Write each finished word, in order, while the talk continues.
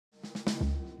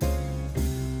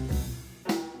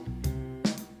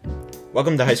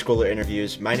Welcome to High Schooler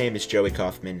Interviews. My name is Joey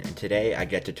Kauffman, and today I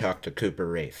get to talk to Cooper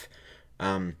Raiff.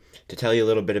 To tell you a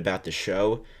little bit about the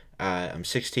show, I'm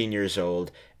 16 years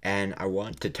old, and I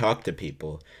want to talk to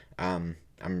people. I'm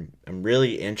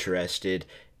really interested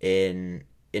in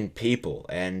people,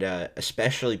 and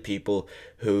especially people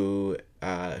who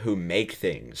make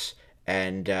things.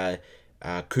 And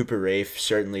Cooper Raiff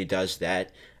certainly does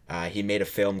that. He made a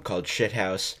film called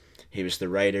Shithouse. He was the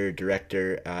writer,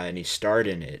 director, and he starred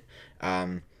in it.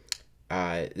 Um,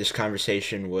 this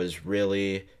conversation was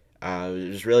really it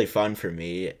was really fun for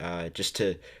me, just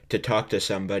to talk to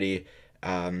somebody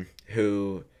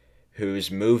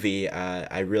whose movie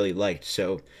I really liked.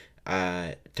 So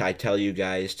I tell you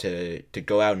guys to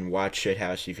go out and watch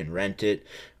Shithouse. You can rent it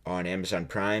on Amazon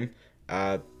Prime.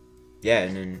 Yeah,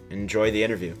 and enjoy the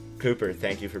interview. Cooper,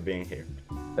 thank you for being here.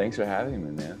 Thanks for having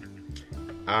me, man.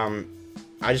 Um,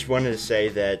 I just wanted to say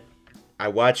that I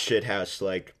watched Shithouse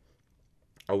like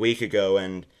a week ago,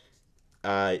 and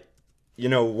uh,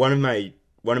 one of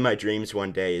my dreams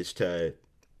one day is to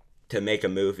make a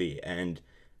movie, and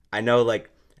I know like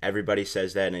everybody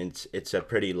says that, and it's a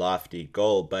pretty lofty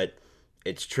goal, but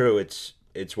it's true.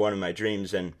 It's one of my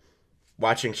dreams, and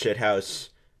watching Shithouse,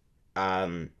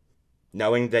 um,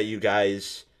 knowing that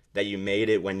you made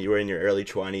it when you were in your early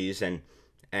 20s,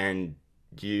 and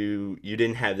you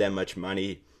didn't have that much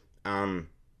money.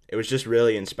 It was just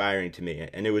really inspiring to me,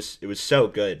 and it was so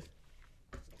good.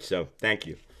 So thank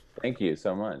you. Thank you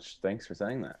so much. Thanks for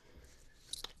saying that.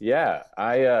 Yeah,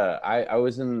 I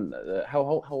was in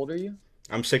how old are you?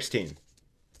 I'm 16.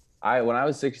 I When I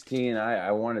was 16,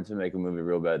 I wanted to make a movie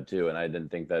real bad too, and I didn't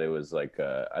think that it was like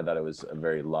I thought it was a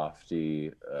very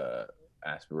lofty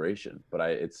aspiration, but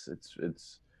it's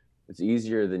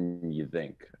easier than you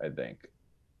think, I think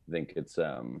it's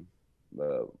uh,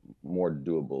 more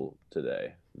doable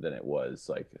today than it was,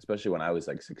 like especially when I was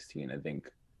like 16, I think.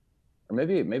 Or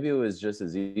maybe it was just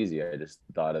as easy. I just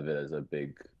thought of it as a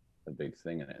big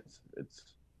thing, and it's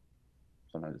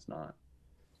sometimes it's not.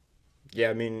 Yeah,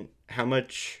 I mean, how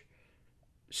much?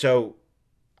 So,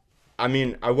 I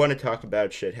mean, I want to talk about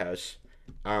Shithouse.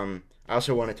 I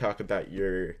also want to talk about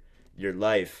your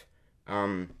life.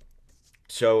 Um,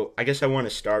 so I guess I want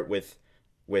to start with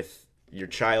your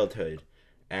childhood,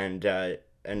 and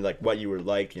like what you were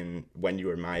like and when you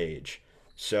were my age.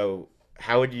 So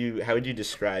how would you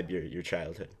describe your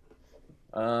childhood?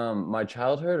 My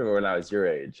childhood, or when I was your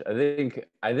age? I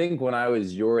think when I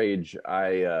was your age,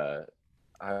 I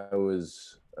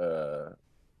was a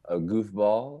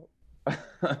goofball,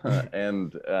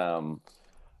 and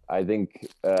I think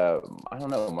I don't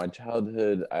know, my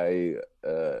childhood. I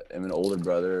am an older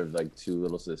brother of like two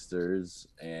little sisters,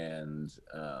 and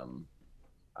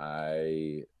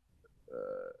I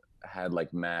had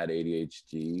like mad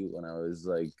ADHD when I was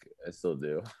like, I still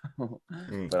do,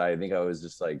 Mm. but I think I was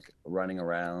just like running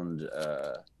around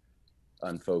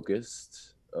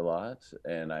unfocused a lot,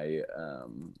 and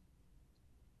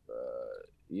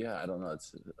yeah, I don't know.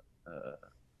 It's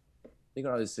I think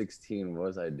when I was 16, what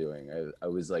was I doing? I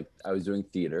was doing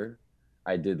theater.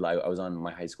 I was on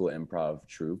my high school improv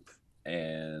troupe,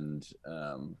 and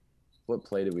what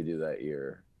play did we do that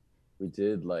year? We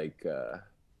did like a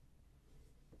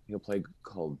play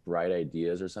called Bright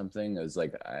Ideas or something. It was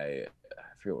like I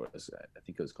forget what it was. I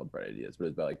think it was called Bright Ideas, but it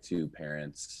was about like two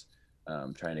parents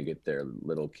trying to get their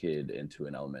little kid into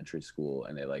an elementary school,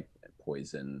 and they like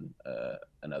poison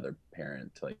another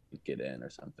parent to like get in or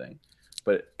something.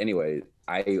 But anyway,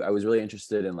 I was really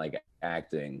interested in like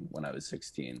acting when I was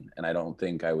 16, and I don't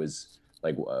think I was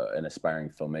like an aspiring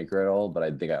filmmaker at all, but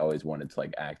I think I always wanted to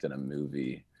like act in a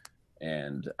movie.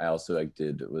 And I also like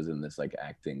did was in this like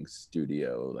acting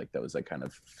studio like that was like kind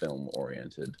of film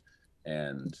oriented.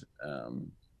 And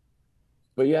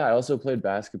but yeah, I also played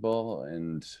basketball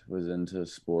and was into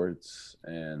sports.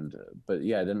 And but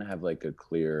yeah, I didn't have like a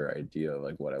clear idea of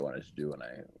like what I wanted to do when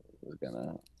I was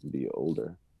gonna be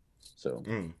older. So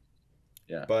Mm.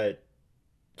 yeah. But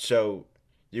so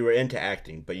you were into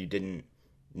acting, but you didn't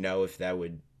know if that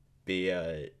would be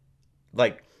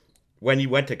like when you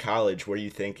went to college, were you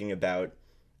thinking about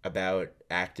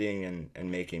acting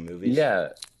and making movies? Yeah.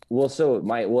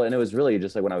 And it was really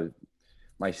just like when I was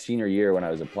my senior year, when I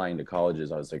was applying to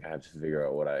colleges, I was like, I have to figure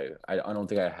out what I don't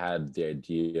think I had the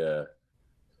idea.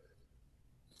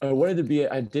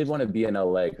 I did want to be in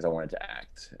LA because I wanted to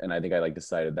act. And I think I like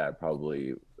decided that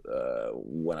probably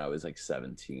when I was like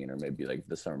 17, or maybe like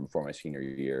the summer before my senior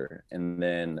year. And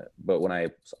then, but when I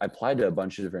applied to a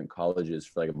bunch of different colleges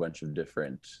for like a bunch of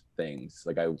different things,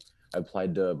 like I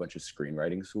applied to a bunch of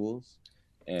screenwriting schools,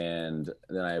 And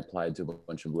then I applied to a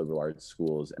bunch of liberal arts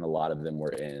schools, and a lot of them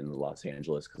were in Los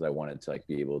Angeles because I wanted to like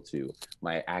be able to.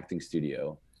 My acting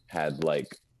studio had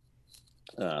like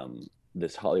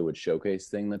this Hollywood showcase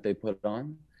thing that they put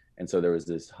on, and so there was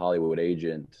this Hollywood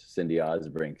agent, Cindy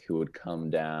Osbrink, who would come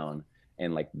down,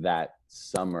 and like that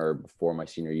summer before my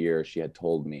senior year, she had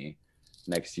told me,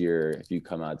 next year if you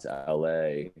come out to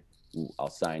LA, I'll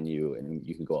sign you and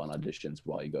you can go on auditions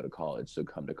while you go to college. So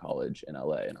come to college in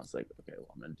LA. And I was like, okay, well,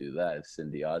 I'm going to do that if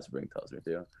Cindy Osbrink tells me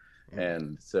to.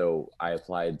 And so I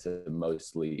applied to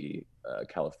mostly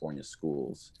California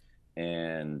schools,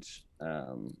 and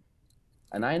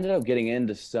I ended up getting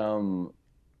into some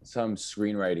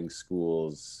screenwriting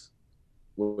schools,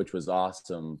 which was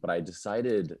awesome. But I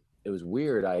decided it was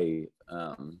weird. I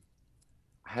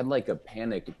had like a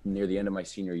panic near the end of my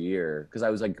senior year because I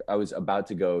was about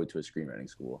to go to a screenwriting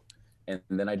school, and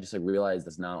then I just like realized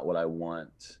that's not what I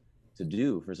want to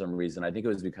do for some reason. I think it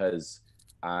was because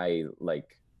I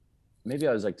like maybe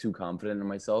I was like too confident in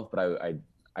myself, but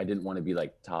I didn't want to be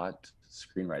like taught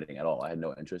screenwriting at all. I had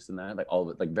no interest in that, like all of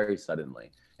it, like very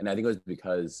suddenly. And I think it was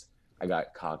because I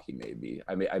got cocky. Maybe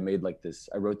I made like this.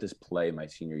 I wrote this play my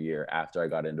senior year after I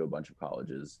got into a bunch of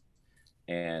colleges,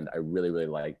 and I really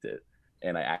liked it,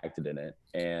 and I acted in it.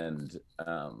 And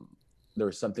there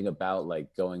was something about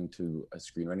like going to a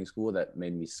screenwriting school that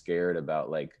made me scared about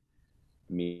like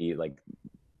me like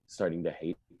starting to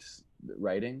hate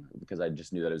writing, because I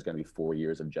just knew that it was going to be 4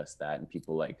 years of just that, and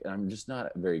people like, and I'm just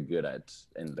not very good at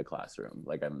in the classroom.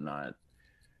 Like I'm not.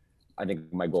 I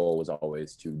think my goal was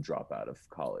always to drop out of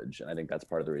college, and I think that's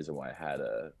part of the reason why I had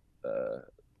a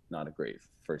not a great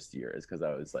first year, is because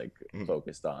I was like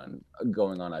focused on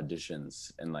going on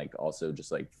auditions, and like also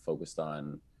just like focused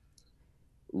on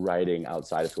writing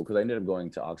outside of school, because I ended up going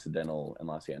to Occidental in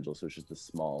Los Angeles, which is the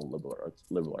small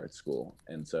liberal arts school.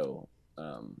 And so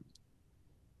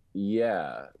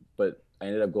yeah, but I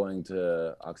ended up going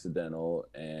to Occidental,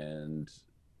 and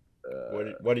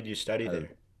What did you study had, there?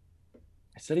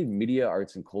 I studied media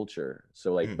arts and culture.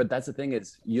 So like, but that's the thing,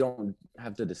 is you don't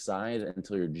have to decide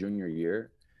until your junior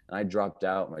year. And I dropped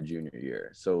out my junior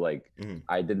year. So like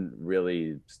I didn't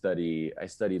really study. I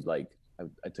studied like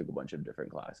I took a bunch of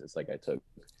different classes. Like I took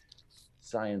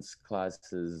science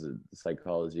classes,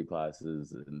 psychology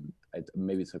classes, and I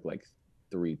maybe took like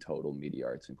 3 total media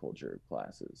arts and culture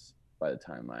classes by the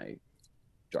time I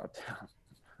dropped out.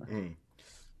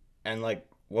 And like,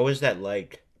 what was that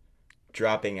like,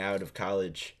 dropping out of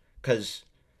college? Cause,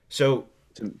 so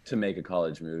To make a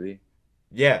college movie.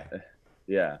 yeah,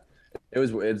 Yeah,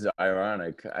 it's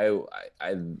ironic. I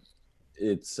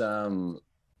it's I mean,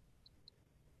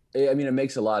 it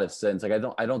makes a lot of sense. Like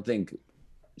I don't think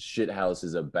Shithouse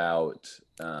is about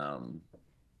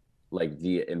like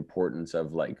the importance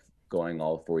of like going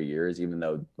all 4 years, even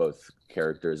though both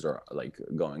characters are like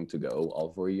going to go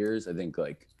all 4 years. I think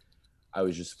like I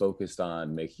was just focused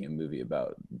on making a movie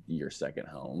about your second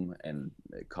home, and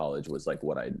college was like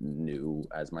what I knew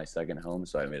as my second home.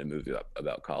 So I made a movie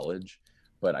about college.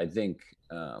 But I think,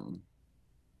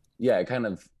 yeah, it kind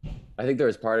of, I think there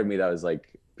was part of me that was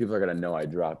like, people are gonna know I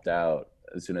dropped out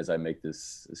as soon as I make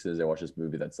this, as soon as I watch this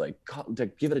movie. That's like,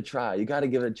 give it a try. You got to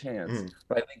give it a chance.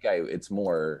 But I think it's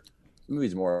more, the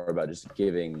movie's more about just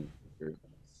giving your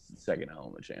second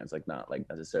home a chance, like not like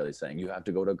necessarily saying you have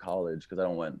to go to college, because I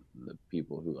don't want the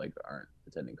people who like aren't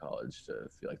attending college to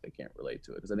feel like they can't relate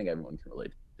to it, because I think everyone can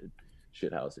relate to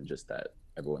Shithouse, and just that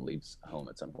everyone leaves home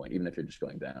at some point, even if you're just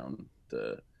going down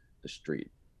the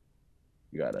street.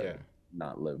 You gotta yeah,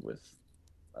 not live with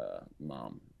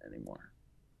mom anymore.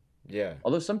 yeah,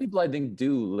 Although some people I think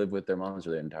do live with their moms for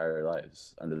their entire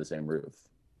lives under the same roof,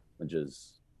 which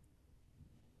is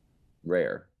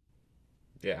rare.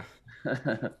 yeah.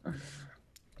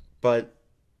 But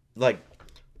like,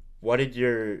 what did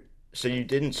your so you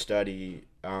didn't study?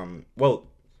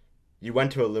 Well, you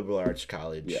went to a liberal arts Yeah.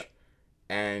 college,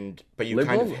 and but you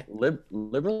kind of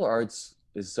Liberal arts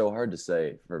is so hard to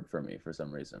say for me for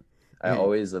some reason. I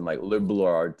always am like liberal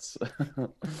arts.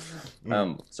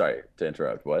 Sorry to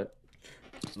interrupt. What?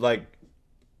 like,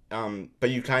 but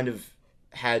you kind of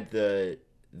had the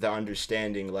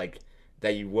understanding, like,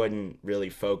 that you wouldn't really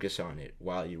focus on it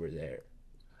while you were there,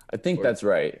 I think or that's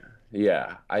right.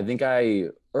 Yeah, I think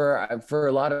for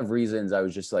a lot of reasons, I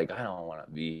was just like, I don't want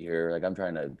to be here. Like, I'm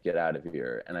trying to get out of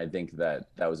here. And I think that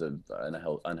was an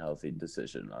unhealthy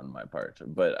decision on my part.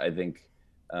 But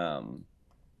um,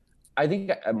 I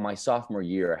think my sophomore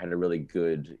year, I had a really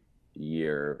good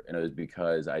year, and it was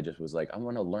because I just was like, I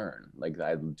want to learn. Like,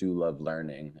 I do love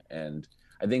learning. And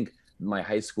I think my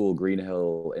high school, Green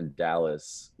Hill in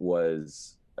Dallas,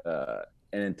 was an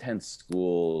intense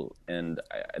school, and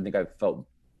I think I felt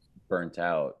burnt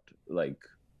out, like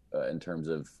in terms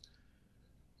of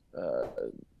uh,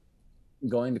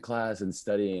 going to class and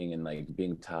studying and like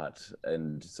being taught.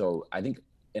 And so I think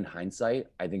in hindsight,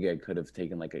 I think I could have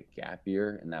taken like a gap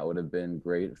year and that would have been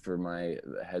great for my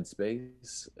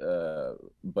headspace.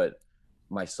 But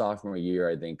my sophomore year,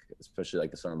 I think, especially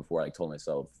like the summer before, I told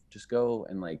myself, just go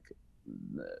and like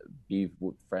be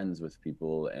friends with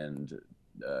people and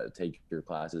take your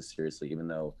classes seriously, even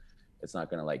though it's not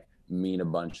going to like mean a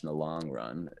bunch in the long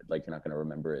run. Like you're not going to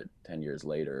remember it 10 years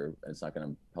later. It's not going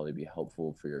to probably be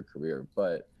helpful for your career,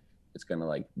 but it's going to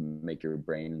like make your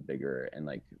brain bigger, and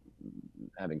like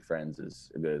having friends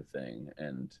is a good thing.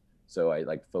 And so I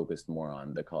like focused more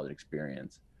on the college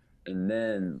experience. And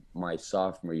then my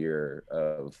sophomore year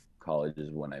of college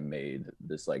is when I made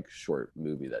this like short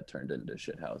movie that turned into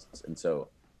Shithouse. And so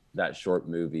that short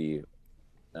movie,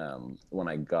 when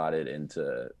I got it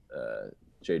into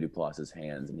Jay Duplass's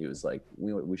hands, and he was like,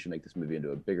 we should make this movie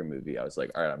into a bigger movie. I was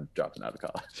like, all right, I'm dropping out of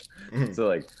college. So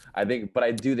like, I think, but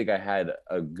I do think I had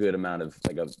a good amount of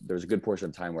like, there was a good portion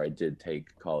of time where I did take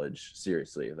college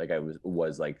seriously. Like I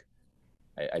was like,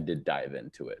 I did dive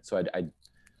into it. So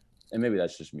and maybe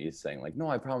that's just me saying like, no,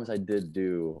 I promise I did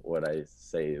do what I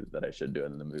say that I should do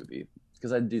in the movie,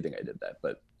 because I do think I did that.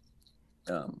 But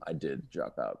I did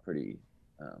drop out pretty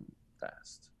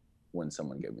fast when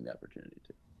someone gave me the opportunity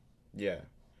to. Yeah.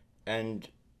 And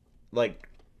like,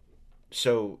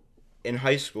 so in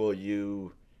high school,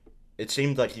 it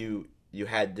seemed like you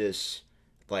had this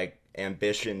like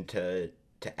ambition to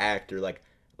act, or like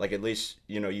at least,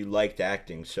 you liked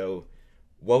acting. So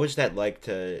what was that like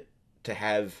to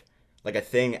have like a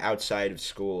thing outside of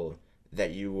school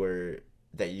that you were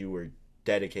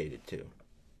dedicated to?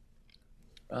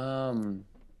 Um,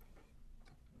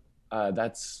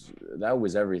 that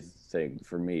was everything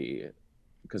for me,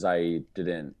 because I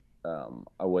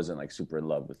wasn't like super in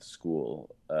love with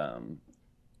school.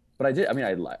 But I did. I mean,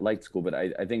 I liked school, but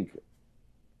I think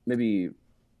maybe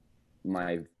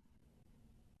my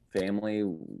family,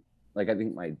 like I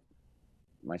think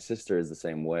my sister is the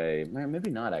same way. Maybe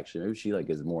not actually. Maybe she like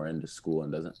is more into school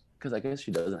and doesn't, because I guess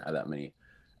she doesn't have that many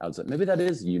outside. Maybe that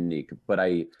is unique. But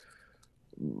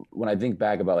when I think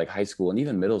back about like high school and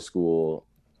even middle school,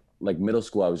 like middle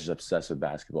school, I was just obsessed with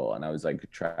basketball, and I was like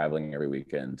traveling every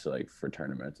weekend to like for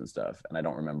tournaments and stuff. And I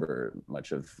don't remember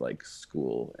much of like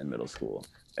school in middle school.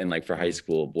 And like for high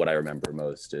school, what I remember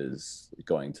most is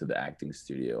going to the acting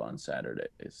studio on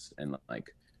Saturdays and like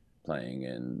playing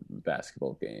in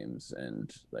basketball games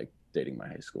and like dating my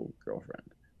high school girlfriend.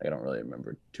 Like, I don't really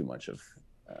remember too much of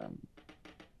um,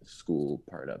 the school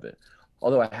part of it.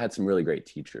 Although I had some really great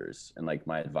teachers, and like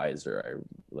my advisor, I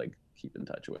like keep in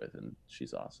touch with, and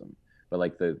she's awesome. But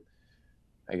like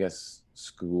I guess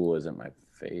school isn't my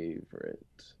favorite.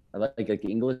 I like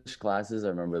English classes. I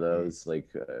remember Mm. those, like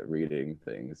reading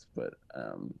things, but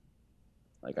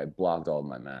like I blocked all of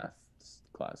my math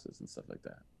classes and stuff like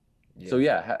that. So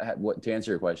Yeah. yeah, what to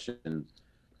answer your question,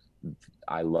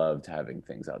 I loved having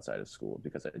things outside of school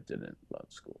because I didn't love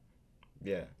school.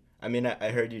 Yeah. I mean, I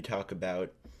heard you talk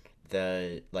about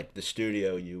the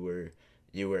studio you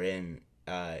were in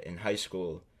high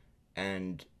school,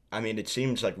 and I mean it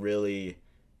seems like really,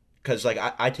 because like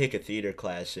I take a theater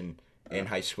class in Uh,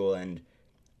 high school, and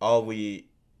all we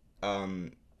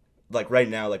um like right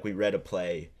now, like we read a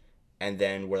play, and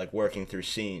then we're like working through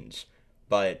scenes,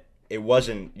 but it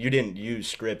wasn't, you didn't use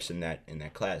scripts in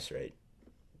that class, right?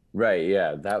 right,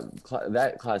 yeah,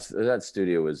 that class, that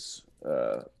studio was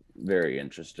very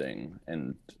interesting,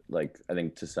 and like I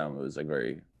think to some it was like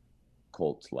very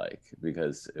cult like,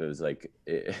 because it was like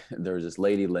there was this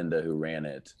lady Linda who ran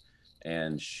it,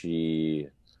 and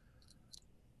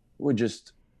would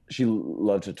just she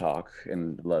loved to talk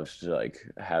and loved to like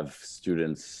have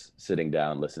students sitting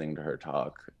down listening to her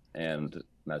talk, and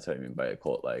that's what I mean by a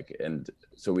cult like. And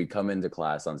so we come into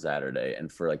class on Saturday,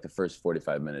 and for like the first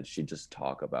 45 minutes she'd just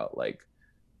talk about like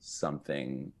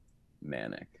something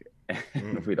manic,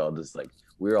 and Mm. we'd all just like,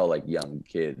 we were all like young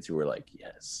kids who were like,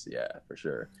 yes, yeah, for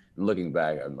sure. And looking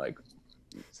back, I'm like,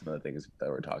 some of the things that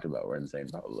were talked about were insane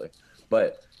probably.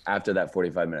 But after that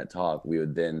 45-minute talk, we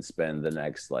would then spend the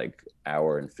next like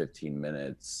hour and 15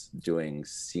 minutes doing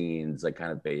scenes like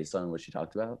kind of based on what she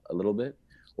talked about a little bit,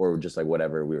 or just like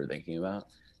whatever we were thinking about.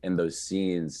 And those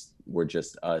scenes were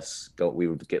just us go, we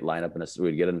would get lined up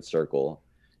we'd get in a circle,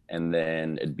 and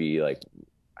then it'd be like,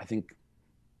 I think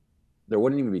there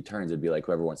wouldn't even be turns. It'd be like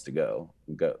whoever wants to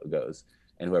goes,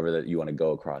 and whoever that you want to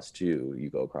go across to, you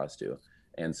go across to.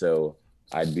 And so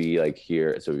I'd be like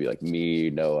here, so it'd be like me,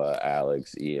 Noah,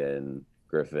 Alex, Ian,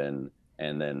 Griffin,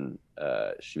 and then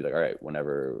she'd be like, all right,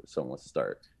 whenever someone wants to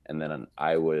start. And then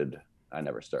I would I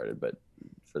never started, but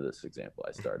for this example,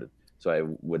 I started. So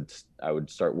I would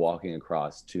start walking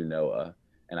across to Noah,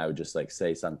 and I would just like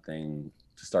say something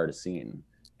to start a scene,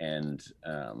 and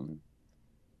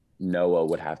Noah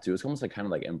would have to. It's almost like kind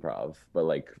of like improv, but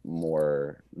like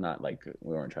more not like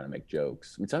we weren't trying to make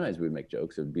jokes. I mean, sometimes we would make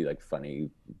jokes. It would be like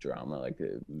funny drama. Like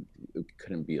it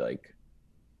couldn't be like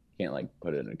can't like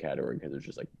put it in a category because it's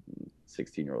just like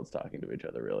 16-year-olds talking to each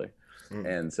other really. Mm.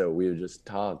 And so we would just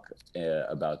talk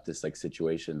about this like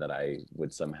situation that I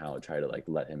would somehow try to like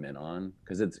let him in on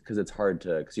because it's hard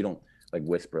to because you don't like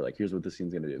whisper like here's what the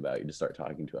scene's going to be about. You just start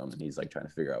talking to him and he's like trying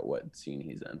to figure out what scene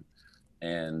he's in.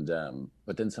 And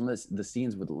but then some of the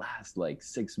scenes would last like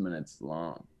 6 minutes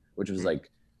long, which was Mm.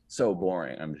 like so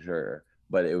boring, I'm sure,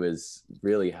 but it was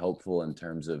really helpful in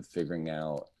terms of figuring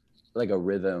out like a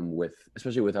rhythm with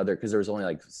especially with other because there was only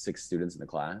like 6 students in the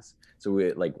class, so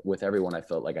we like with everyone I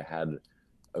felt like I had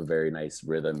a very nice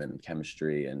rhythm and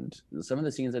chemistry, and some of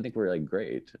the scenes I think were like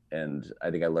great, and I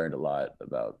think I learned a lot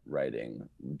about writing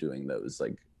doing those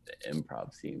like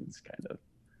improv scenes kind of.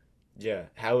 Yeah.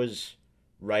 How is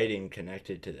writing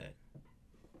connected to that?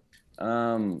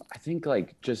 I think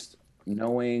like just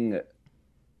knowing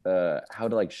how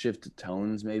to like shift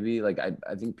tones maybe. Like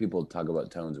I think people talk about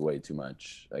tones way too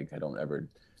much. Like I don't ever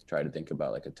try to think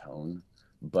about like a tone,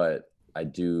 but I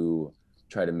do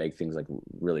try to make things like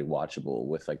really watchable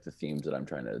with like the themes that I'm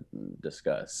trying to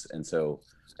discuss. And so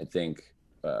I think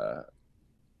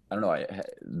I don't know,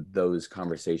 those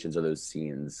conversations or those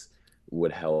scenes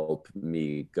would help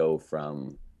me go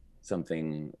from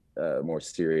something more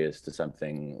serious to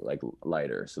something like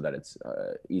lighter, so that it's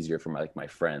easier for my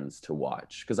friends to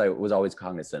watch. Because I was always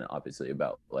cognizant, obviously,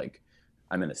 about like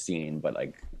I'm in a scene, but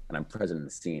like and I'm present in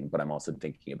the scene, but I'm also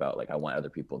thinking about like I want other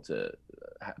people to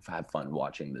have fun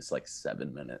watching this like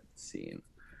 7 minute scene,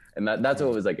 and that's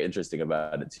what Mm. was like interesting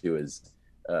about it too is.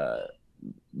 Uh,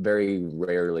 Very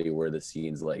rarely were the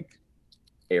scenes like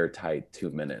airtight 2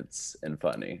 minutes and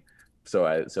funny.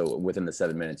 So within the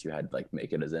 7 minutes you had to like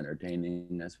make it as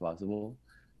entertaining as possible.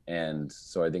 And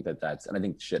so I think that's and I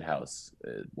think Shithouse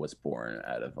was born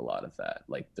out of a lot of that.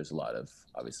 Like there's a lot of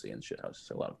obviously in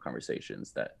Shithouse a lot of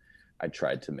conversations that I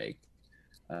tried to make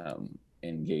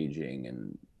engaging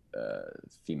and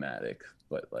thematic,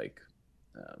 but like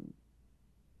um,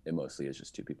 it mostly is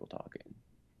just two people talking.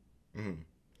 Mm.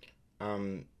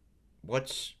 Um,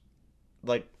 what's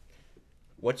like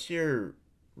what's your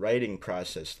writing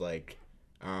process like?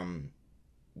 Um,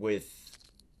 with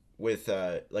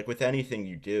like with anything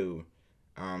you do,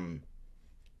 um,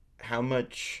 how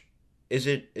much is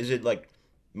it like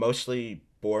mostly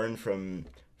born from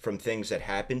things that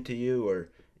happen to you, or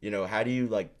how do you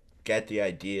like get the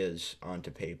ideas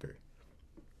onto paper?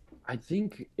 I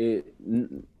think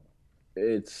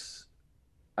it's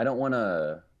I don't want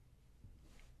to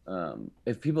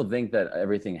if people think that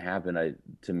everything happened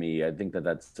to me, I think that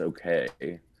that's okay,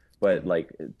 but Mm.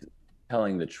 like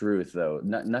telling the truth though,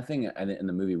 nothing in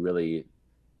the movie really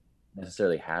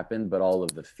necessarily happened, but all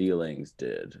of the feelings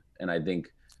did. And I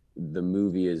think the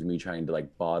movie is me trying to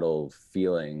like bottle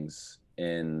feelings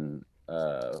in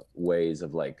ways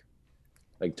of like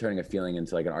turning a feeling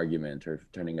into like an argument or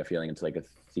turning a feeling into like a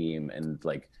theme, and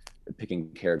like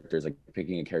picking characters, like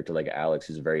picking a character like Alex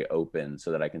who's very open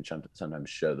so that I can sometimes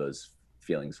show those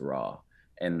feelings raw.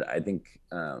 And I think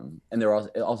and they're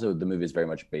also the movie is very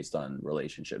much based on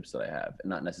relationships that I have, and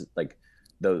not necessarily like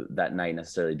though that night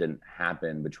necessarily didn't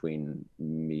happen between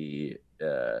me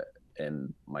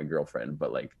and my girlfriend,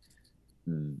 but like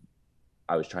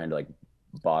I was trying to like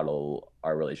bottle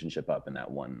our relationship up in that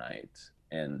one night.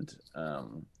 And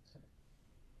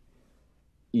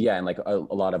yeah, and like a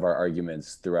lot of our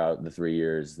arguments throughout the 3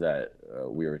 years that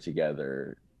we were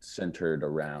together centered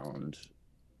around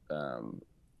um,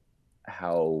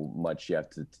 how much you have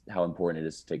to, how important it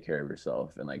is to take care of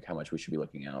yourself, and like how much we should be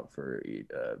looking out for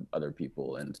other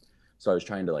people. And so I was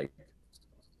trying to like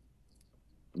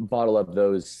bottle up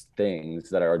those things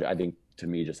that are, I think, to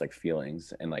me, just like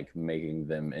feelings, and like making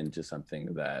them into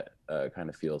something that kind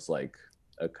of feels like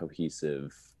a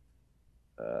cohesive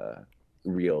uh,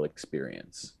 real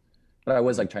experience. But I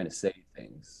was Mm. like trying to say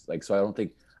things. Like, so I don't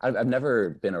think I've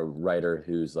never been a writer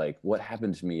who's like, what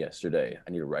happened to me yesterday? I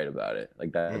need to write about it.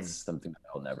 Like, that's Mm. something that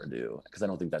I'll never do because I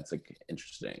don't think that's like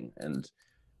interesting. And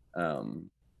um,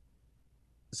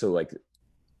 so like,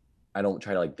 I don't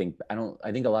try to like think,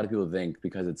 I think a lot of people think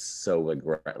because it's so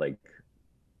like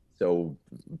so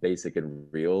basic and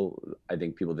real. I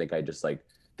think people think I just like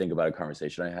think about a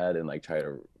conversation I had and like try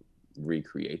to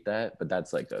recreate that. But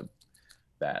that's like a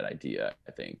bad idea,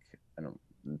 I think. I don't.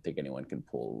 think anyone can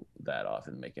pull that off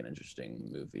and make an interesting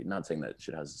movie. Not saying that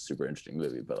Shithouse is a super interesting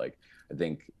movie, but like I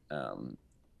think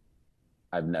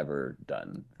I've never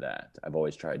done that. I've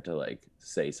always tried to like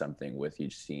say something with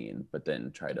each scene, but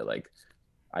then try to like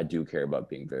I do care about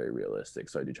being very realistic,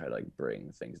 so I do try to like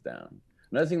bring things down.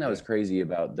 Another thing that Yeah. was crazy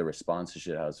about the response to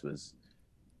Shithouse was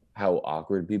how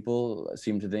awkward people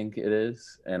seem to think it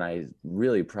is, and I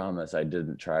really promise I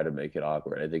didn't try to make it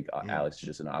awkward. I think Mm. Alex is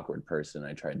just an awkward person.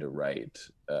 I tried to write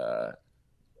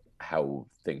how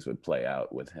things would play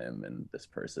out with him and this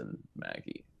person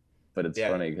Maggie, but it's Yeah.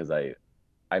 funny because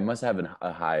I must have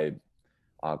a high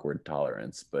awkward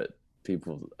tolerance, but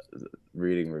people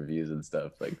reading reviews and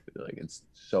stuff like it's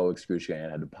so excruciating.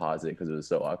 I had to pause it because it was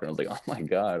so awkward. I was like, oh my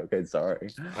god, okay, sorry.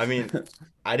 I mean,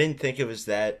 I didn't think it was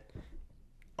that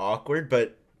awkward,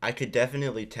 but I could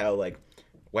definitely tell like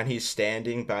when he's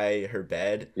standing by her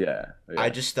bed, Yeah, I yeah,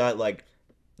 just thought like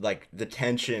the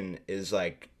tension is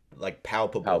like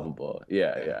palpable. palpable.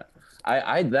 Yeah, Yeah. yeah.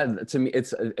 I that to me,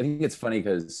 it's I think it's funny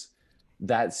because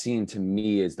that scene to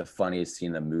me is the funniest scene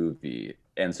in the movie,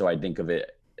 and so I think of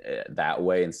it that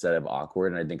way instead of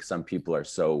awkward. And I think some people are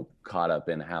so caught up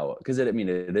in how because I mean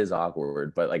it is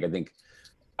awkward, but like I think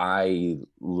I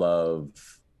love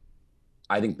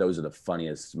I think those are the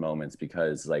funniest moments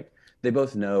because like they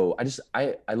both know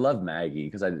I love Maggie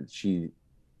because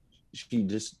she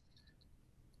just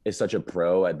is such a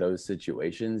pro at those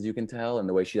situations, you can tell, and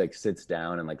the way she like sits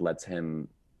down and like lets him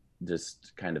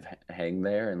just kind of hang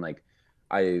there. And like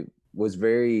I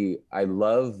I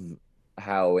love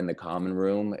how in the common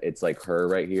room it's like her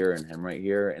right here and him right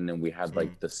here, and then we have Mm.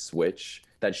 like the switch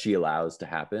that she allows to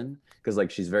happen because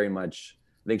like she's very much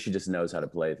I think she just knows how to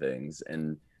play things,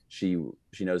 and she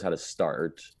knows how to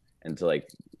start and to like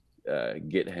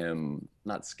get him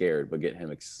not scared but get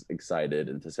him excited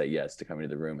and to say yes to coming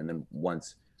to the room. And then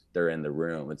once they're in the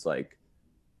room, it's like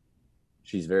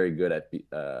she's very good at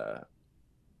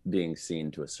being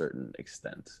seen to a certain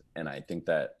extent. And I think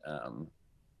that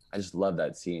I just love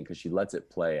that scene because she lets it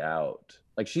play out.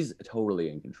 Like she's totally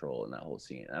in control in that whole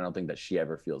scene. I don't think that she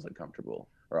ever feels uncomfortable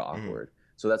or Mm. awkward.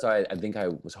 So that's why I think I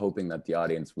was hoping that the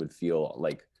audience would feel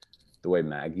like the way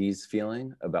Maggie's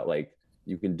feeling about like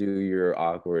you can do your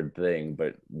awkward thing,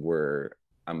 but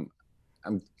I'm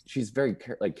she's very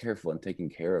like careful and taking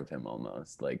care of him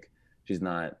almost like she's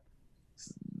not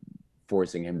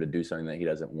forcing him to do something that he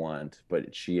doesn't want,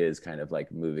 but she is kind of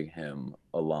like moving him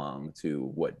along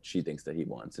to what she thinks that he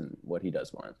wants and what he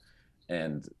does want.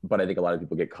 And but I think a lot of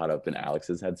people get caught up in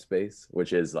Alex's headspace,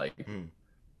 which is like Mm.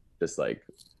 just like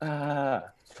ah.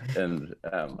 And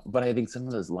but I think some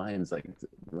of those lines like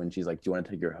when she's like, do you want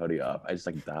to take your hoodie off, I just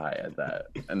like die at that.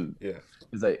 And Yeah.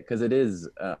 because it is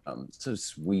so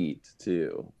sweet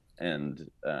too. And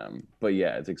but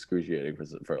yeah, it's excruciating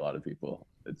for a lot of people,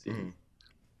 it seems. Mm.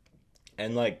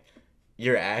 And like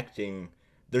your acting,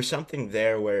 there's something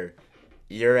there where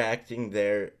your acting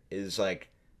there is like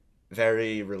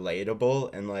very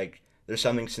relatable and like there's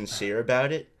something sincere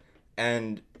about it.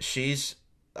 And she's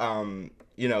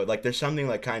like there's something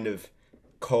like kind of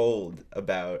cold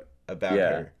about Yeah,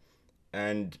 her.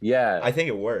 And yeah, I think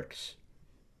it works.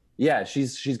 yeah.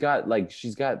 She's got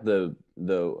the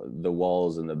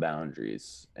walls and the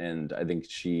boundaries, and I think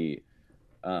she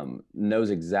knows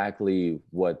exactly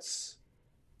what's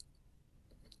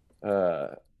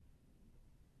uh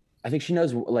I think she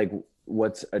knows like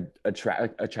what's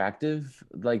attractive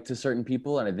like to certain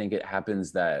people. And I think it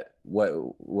happens that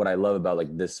what I love about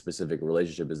like this specific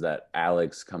relationship is that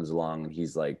Alex comes along and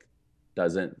he's like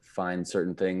doesn't find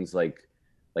certain things like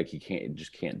he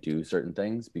can't do certain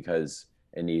things because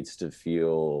it needs to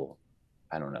feel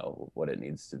I don't know what it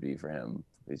needs to be for him.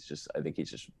 He's just I think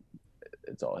he's just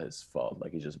it's all his fault.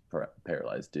 Like he's just a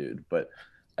paralyzed dude. But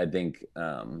I think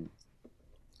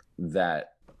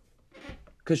that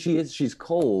because she's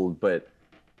cold, but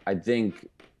I think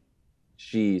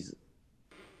she's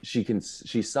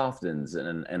she softens in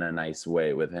a nice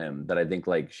way with him that I think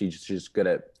like she's good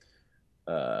at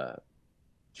uh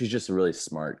she's just a really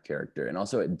smart character. And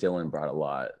also Dylan brought a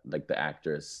lot like the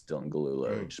actress Dylan Galula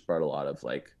Mm. just brought a lot of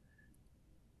like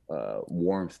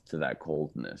warmth to that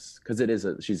coldness because it is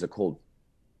she's a cold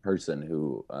person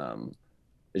who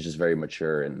is just very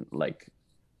mature and like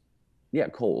yeah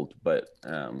cold but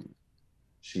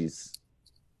she's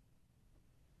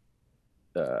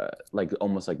like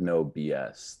almost like no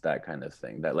BS, that kind of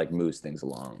thing that like moves things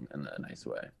along in a nice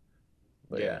way.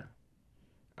 But Yeah.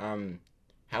 yeah, Um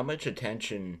how much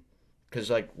attention cuz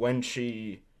like when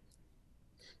she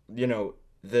you know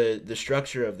the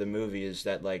structure of the movie is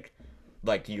that like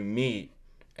you meet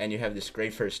and you have this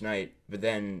great first night, but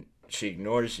then she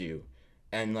ignores you.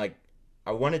 And like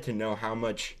I wanted to know how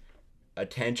much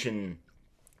attention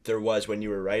there was when you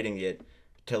were writing it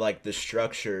to like the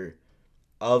structure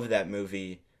of that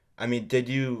movie. I mean,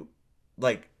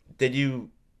 like did you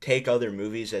take other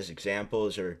movies as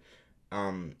examples, or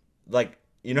um like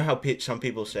you know how some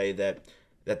people say that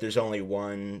there's only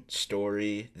one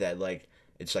story, that like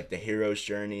it's like the hero's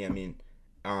journey. I mean,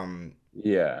 um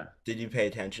Yeah. did you pay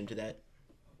attention to that?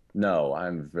 No,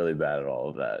 I'm really bad at all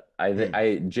of that. Mm.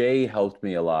 I Jay helped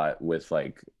me a lot with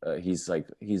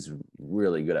he's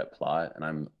really good at plot, and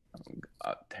I'm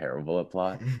terrible at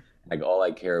plot. Like all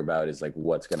I care about is like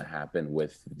what's gonna happen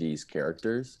with these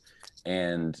characters,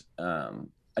 and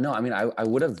no, I mean I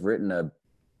would have written I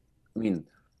mean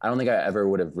I don't think I ever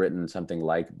would have written something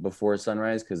like Before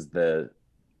Sunrise because the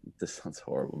this sounds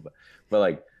horrible, but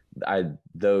like I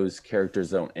those characters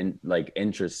don't like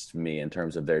interest me in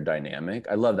terms of their dynamic.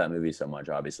 I love that movie so much,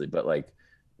 obviously, but like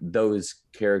those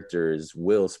characters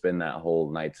will spend that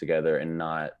whole night together and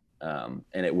not, and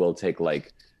it will take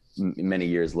like many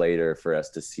years later for us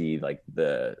to see like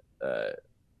the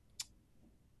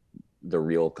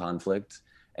real conflict.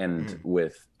 And Mm.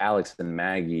 with Alex and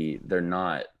Maggie, they're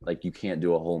not like you can't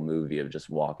do a whole movie of just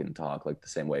walk and talk like the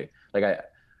same way. Like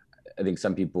I think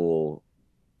some people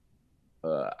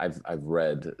I've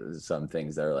read some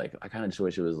things that are like I kind of just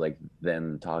wish it was like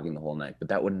them talking the whole night, but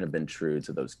that wouldn't have been true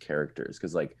to those characters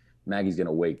because like Maggie's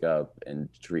gonna wake up and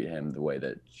treat him the way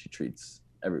that she treats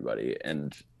everybody,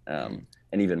 Mm.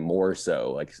 and even more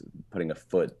so like putting a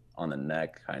foot on the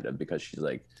neck kind of because she's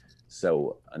like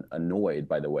so annoyed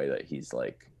by the way that she's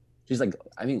like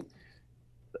I mean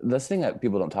this thing that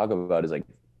people don't talk about is like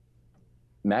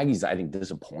Maggie's I think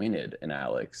disappointed in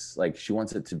Alex. Like she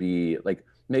wants it to be like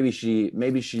maybe she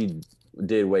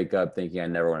did wake up thinking I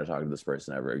never want to talk to this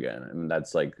person ever again. And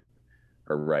that's like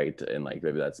her right. And like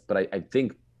maybe that's but I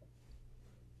think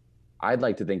I'd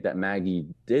like to think that Maggie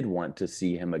did want to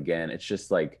see him again. It's just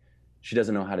like she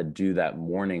doesn't know how to do that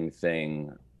morning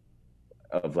thing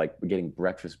of like getting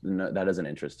breakfast. No, that doesn't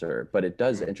interest her, but it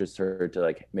does Mm. interest her to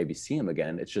like maybe see him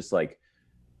again. It's just like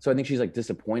so I think she's like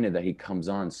disappointed that he comes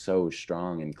on so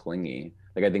strong and clingy.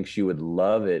 Like I think she would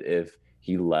love it if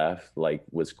he left, like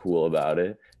was cool about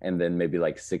it, and then maybe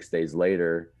like 6 days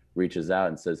later reaches out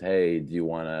and says, "Hey, do you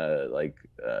want to like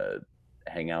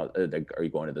hang out? Like, are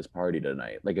you going to this party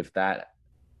tonight?" Like if that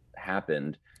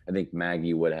happened, I think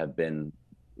Maggie would have been.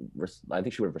 I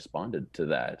think she would have responded to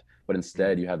that. But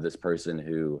instead, Mm. you have this person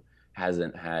who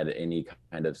hasn't had any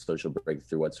kind of social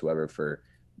breakthrough whatsoever for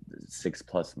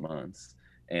 6+ months,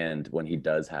 and when he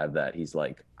does have that he's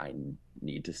like I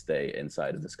need to stay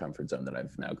inside of this comfort zone that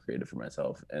I've now created for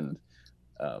myself, and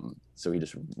so he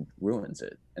just ruins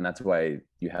it, and that's why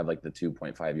you have like the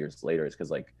 2.5 years later is because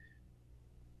like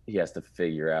he has to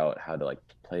figure out how to like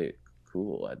play it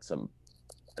cool at some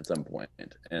point.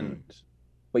 And Mm.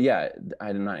 but yeah,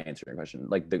 I did not answer your question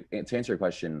like to answer your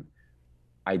question.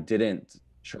 I didn't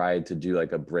try to do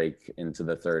like a break into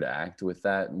the third act with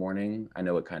that morning. I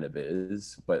know it kind of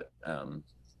is, but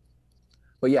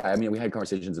yeah, I mean, we had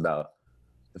conversations about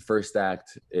the first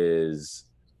act is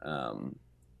um,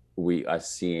 we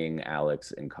us seeing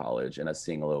Alex in college and us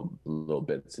seeing a little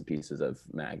bits and pieces of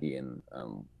Maggie and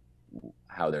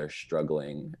how they're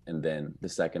struggling, and then the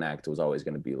second act was always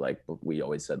going to be like we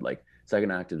always said like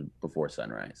second act is Before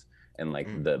Sunrise and like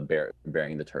Mm. the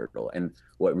burying the turtle, and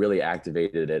what really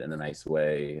activated it in a nice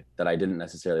way that I didn't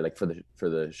necessarily like for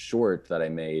the short that I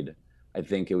made. I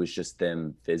think it was just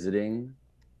them visiting,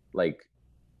 like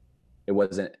it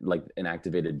wasn't like an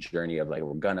activated journey of like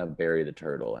we're gonna bury the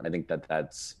turtle, and I think that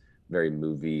that's very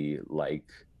movie like,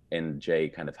 and Jay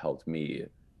kind of helped me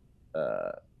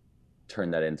uh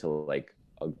turn that into like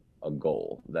a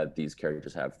goal that these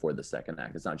characters have for the second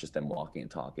act. It's not just them walking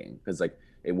and talking because like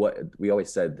what we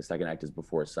always said the second act is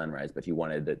Before Sunrise, but he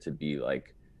wanted it to be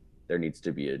like there needs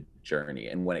to be a journey,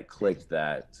 and when it Mm. clicked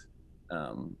that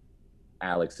um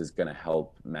Alex is going to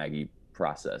help Maggie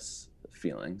process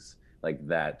feelings, like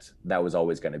that was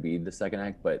always going to be the second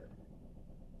act, but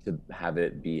to have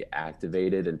it be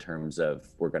activated in terms of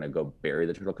we're going to go bury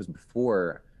the turtle, because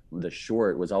before the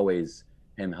short was always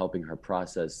him helping her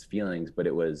process feelings, but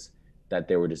it was that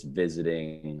they were just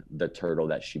visiting the turtle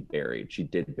that she buried. She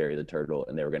did bury the turtle,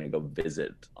 and they were going to go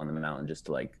visit on the mountain just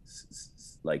to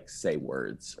like say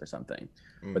words or something.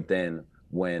 Mm. But then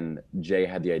when Jay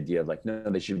had the idea of like, no,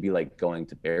 they should be like going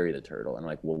to bury the turtle, and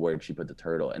like, well, where did she put the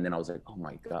turtle? And then I was like, oh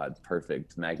my god,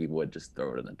 perfect. Maggie would just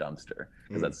throw it in the dumpster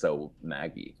because Mm. that's so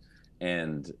Maggie.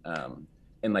 And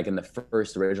like in the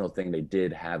first original thing, they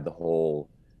did have the whole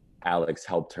Alex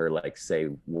helped her like say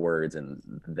words, and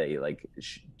they like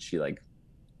she like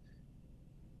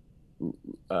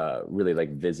really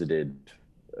like visited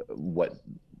what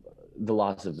the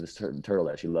loss of this turtle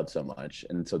that she loved so much,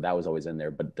 and so that was always in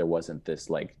there, but there wasn't this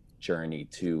like journey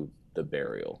to the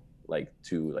burial, like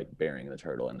to like burying the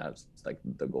turtle, and that's like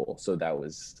the goal. So that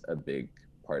was a big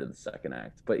part of the second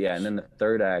act. But yeah, and then the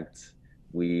third act,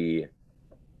 we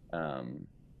um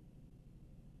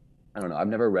I don't know, I've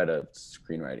never read a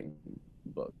screenwriting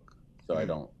book, so I Mm.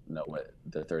 don't know what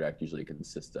the third act usually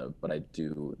consists of, but I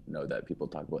do know that people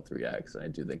talk about three acts, and I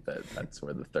do think that that's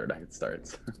where the third act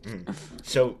starts. Mm.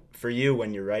 So for you,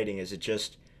 when you're writing, is it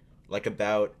just like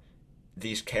about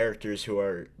these characters who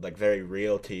are like very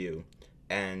real to you,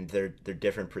 and they're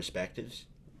different perspectives?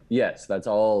 Yes, that's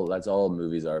all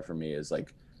movies are for me, is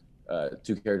like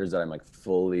two characters that I'm like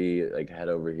fully like head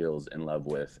over heels in love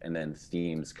with, and then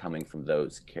themes coming from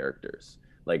those characters.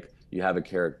 Like you have a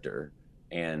character,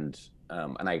 and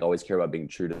I always care about being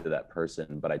true to that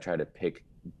person, but I try to pick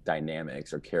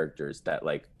dynamics or characters that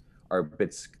like are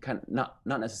bits kind of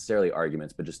not necessarily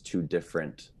arguments, but just two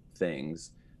different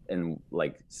things, and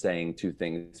like saying two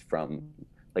things from,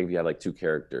 like if you have like two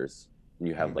characters and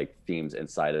you have Mm. like themes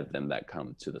inside of them that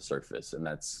come to the surface, and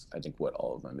that's I think what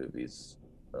all of my movies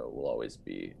will always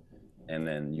be. And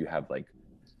then you have like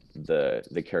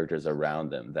the characters around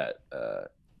them that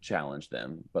challenge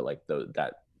them, but like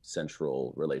that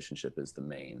central relationship is the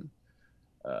main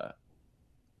uh,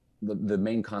 the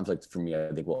main conflict for me.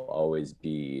 I think will always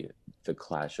be the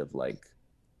clash of like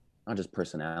not just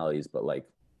personalities, but like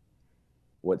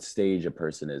what stage a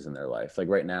person is in their life. Like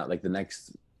right now, like the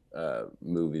next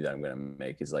movie that I'm going to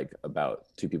make is like about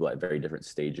two people at very different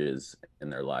stages in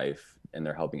their life, and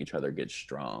they're helping each other get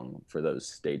strong for those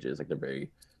stages. Like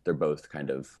they're both kind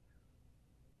of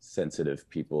sensitive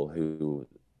people who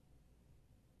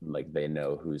like they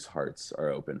know whose hearts are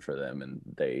open for them, and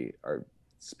they are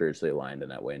spiritually aligned in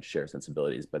that way and share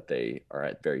sensibilities, but they are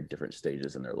at very different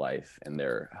stages in their life, and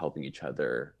they're helping each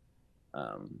other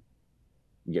um,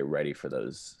 get ready for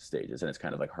those stages. And it's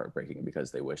kind of like heartbreaking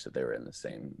because they wish that they were in the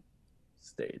same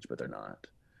stage, but they're not.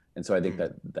 And so I think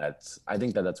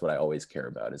Mm. that's what I always care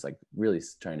about, is like really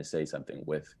trying to say something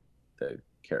with the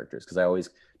characters, because I always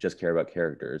just care about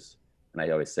characters, and I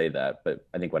always say that, but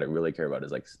I think what I really care about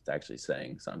is like actually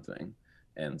saying something.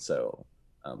 And so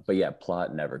but yeah,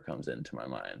 plot never comes into my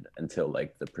mind until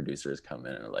like the producers come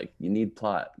in and are like, you need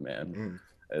plot, man. Mm.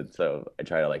 And so I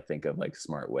try to like think of like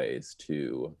smart ways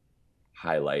to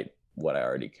highlight what I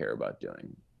already care about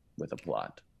doing with a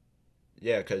plot.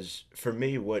 Yeah, because for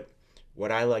me, what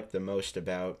I like the most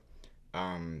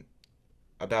um,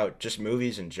 about just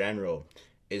movies in general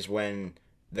is when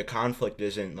the conflict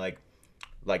isn't like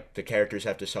the characters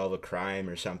have to solve a crime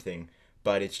or something,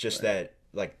 but it's just Right. that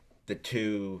like the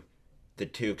two the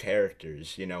two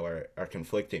characters, are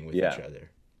conflicting with each Yeah.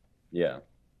 other. Yeah.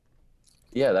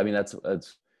 Yeah. I mean, that's, I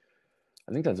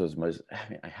think that's what's most, I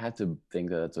mean, I had to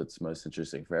think that that's what's most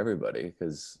interesting for everybody,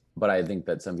 but I think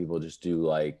that some people just do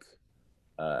like,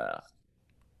 uh,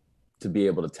 to be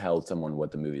able to tell someone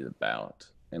what the movie's about,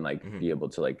 and like Hmm. be able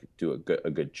to like do a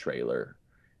good trailer.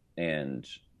 And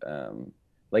um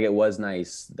like it was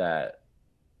nice that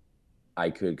I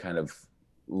could kind of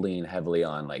lean heavily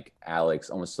on like Alex,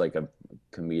 almost like a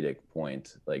comedic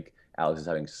point. Like Alex is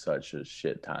having such a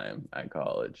shit time at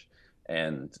college.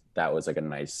 And that was like a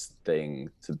nice thing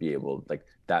to be able, like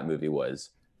that movie was,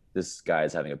 this guy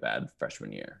is having a bad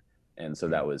freshman year. And so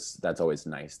Hmm. that's always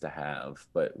nice to have.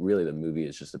 But really the movie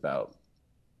is just about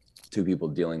two people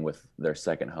dealing with their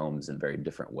second homes in very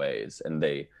different ways. And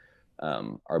they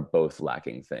are both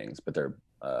lacking things, but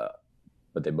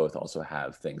they both also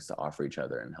have things to offer each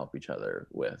other and help each other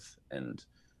with. And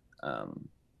um,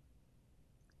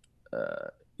 uh,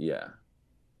 yeah,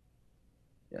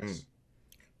 Mm. yes,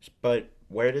 But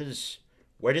where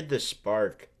did the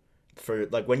spark for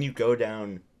like when you go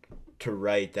down to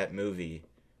write that movie?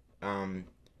 Um,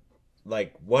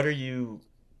 like what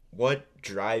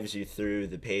drives you through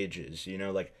the pages?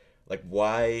 Like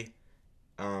why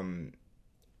um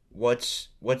what's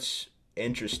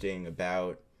interesting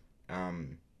about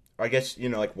um I guess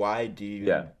like why do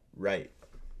yeah. you write?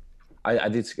 I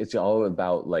think it's all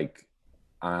about like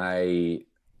I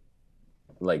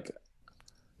like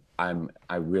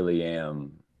I really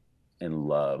am in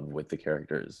love with the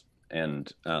characters.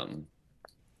 And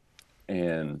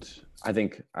I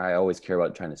think I always care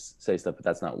about trying to say stuff, but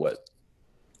that's not what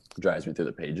drives me through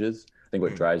the pages. I think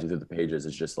what Mm. drives me through the pages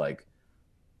is just like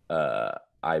uh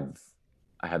I've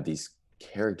I have these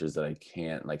characters that I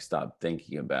can't like stop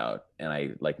thinking about, and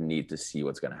I like need to see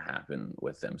what's gonna happen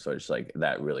with them. So it's like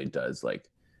that really does like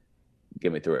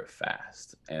get me through it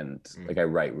fast. And Mm. like I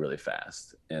write really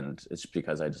fast, and it's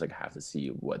because I just like have to see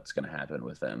what's gonna happen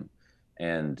with them.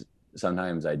 And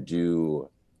sometimes I do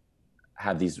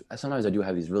sometimes I do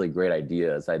have these really great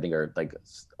ideas that I think are like,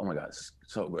 oh my God, it's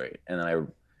so great. And then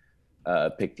I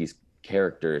pick these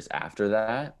characters after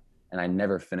that, and I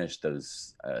never finish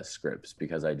those scripts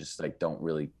because I just like don't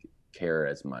really care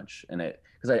as much. And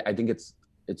because I think it's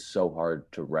so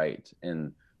hard to write,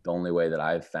 and the only way that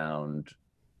I've found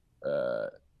uh,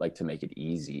 like to make it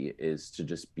easy is to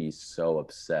just be so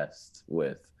obsessed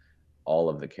with all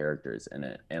of the characters in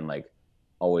it, and like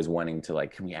always wanting to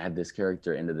like, can we add this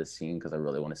character into this scene because I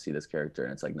really want to see this character,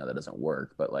 and it's like, no, that doesn't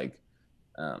work. But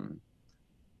um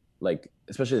like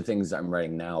especially the things I'm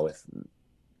writing now, with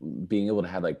being able to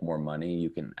have like more money,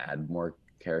 you can add more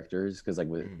characters, because like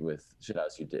with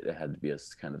Shithouse, it had to be a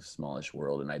kind of smallish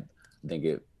world, and I think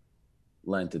it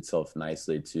lent itself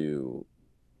nicely to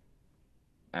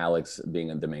Alex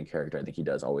being the main character. I think he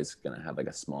does always gonna have like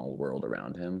a small world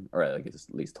around him, or I like at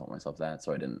least told myself that,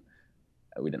 so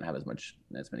we didn't have as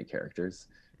many characters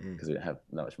Mm. because we didn't have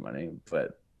that much money.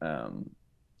 But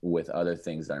with other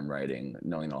things that I'm writing,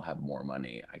 knowing I'll have more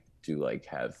money, I do like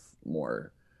have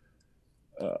more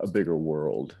a bigger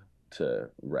world to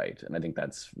write, and I think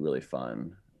that's really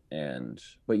fun. And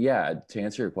but yeah, to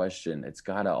answer your question, it's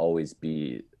gotta always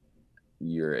be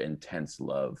your intense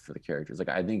love for the characters. Like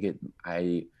I think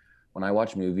I when I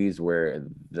watch movies where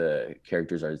the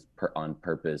characters are on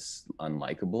purpose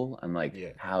unlikable, I'm like,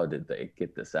 Yeah. how did they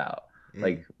get this out? Mm.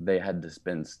 Like they had to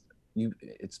spend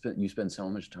you spend so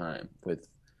much time with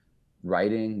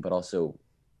writing, but also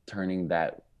turning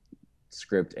that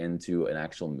script into an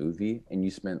actual movie, and you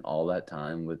spent all that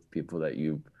time with people that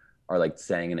you are like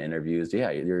saying in interviews, yeah,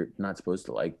 you're not supposed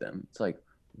to like them. It's like,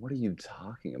 what are you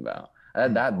talking about?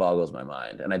 Mm. That boggles my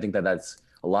mind. And I think that that's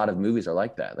a lot of movies are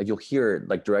like that. Like you'll hear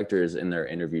like directors in their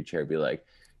interview chair be like,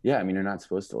 yeah, I mean, you're not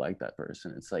supposed to like that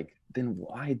person. It's like, then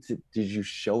why did you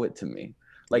show it to me?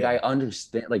 Like I Yeah.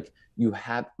 understand, like you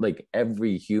have, like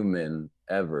every human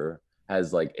ever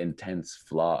has like intense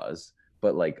flaws,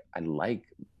 but like I like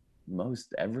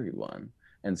most everyone.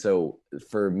 And so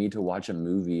for me to watch a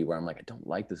movie where I'm like, I don't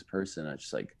like this person, I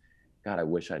just like, God, I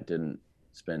wish I didn't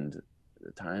spend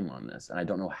time on this. And I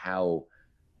don't know how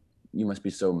you must be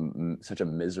such a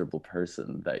miserable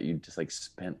person that you just like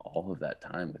spent all of that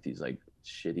time with these like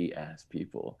shitty ass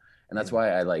people. And that's Mm.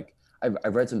 why I like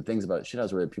I've read some things about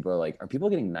Shithouse where people are like, are people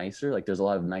getting nicer? Like there's a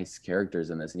lot of nice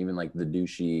characters in this, and even like the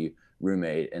douchey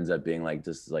roommate ends up being like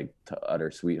just like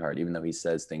utter sweetheart, even though he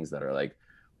says things that are like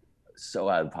so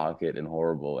out of pocket and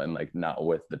horrible and like not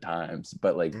with the times.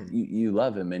 But like Mm. you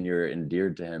love him and you're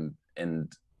endeared to him.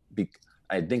 And be,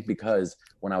 I think because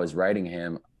when I was writing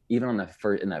him, even on that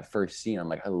first in that first scene, I'm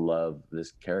like, I love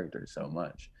this character so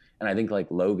much. And I think like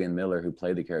Logan Miller, who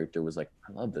played the character, was like,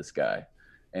 I love this guy.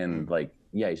 And Mm. like,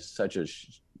 yeah,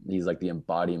 he's like the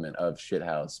embodiment of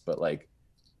Shithouse, but like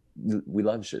we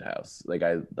love Shithouse. Like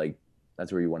I like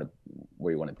that's where you want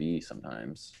to be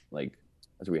sometimes. Like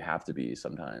that's where we have to be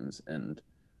sometimes. And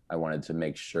I wanted to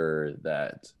make sure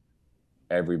that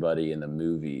everybody in the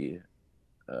movie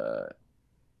uh,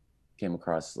 came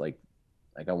across like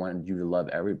I wanted you to love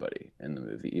everybody in the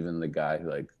movie, even the guy who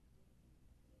like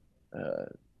uh,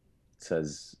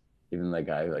 says, even the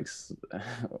guy who like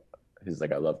he's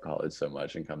like, I love college so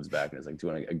much, and comes back and is like, do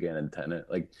you want to again and Tenet?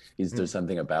 Like there's Mm.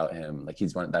 something about him. Like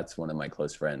that's one of my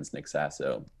close friends, Nick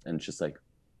Sasso, and it's just like,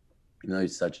 you know,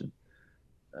 he's such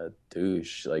a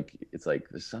douche. Like it's like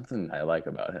there's something I like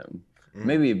about him.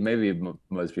 Mm. Maybe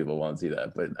most people won't see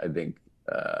that, but I think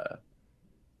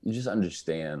you just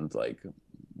understand like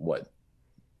what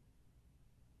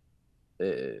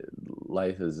uh,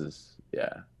 life is. Just,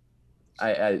 yeah.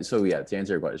 So yeah, to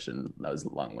answer your question, that was a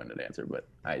long-winded answer, but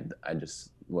I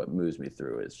just what moves me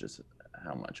through is just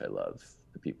how much I love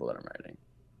the people that I'm writing.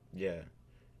 Yeah.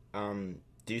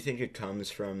 Do you think it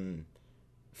comes from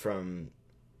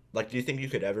like, do you think you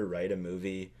could ever write a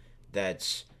movie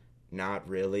that's not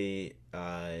really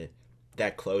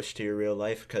that close to your real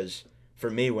life? Because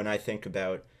for me, when I think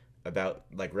about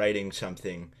like writing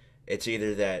something, it's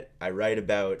either that I write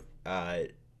about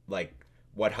like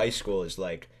what high school is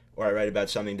like, or I write about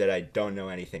something that I don't know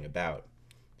anything about.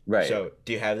 Right. So,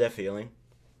 do you have that feeling?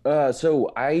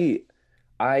 So I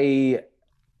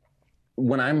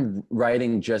when I'm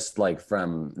writing just like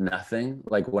from nothing,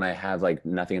 like when I have like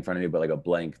nothing in front of me but like a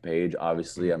blank page,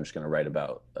 obviously Mm. I'm just gonna write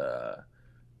about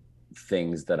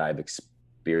things that I've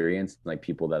experienced, like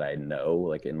people that I know,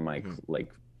 like in my Mm-hmm.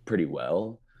 like pretty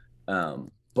well.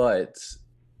 But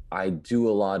I do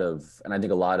a lot of, and I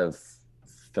think a lot of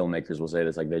filmmakers will say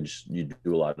this, like you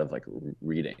do a lot of like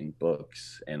reading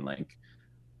books and like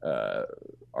uh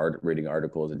reading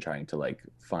articles and trying to like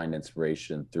find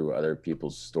inspiration through other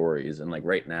people's stories. And like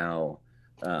right now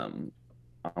um,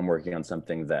 I'm working on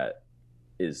something that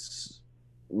is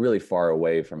really far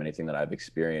away from anything that I've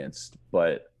experienced,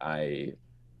 but I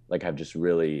like have just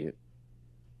really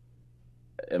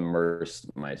immersed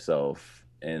myself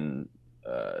in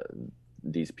uh,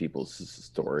 these people's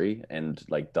story and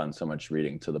like done so much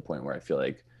reading to the point where I feel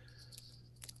like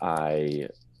I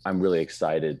I'm really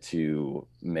excited to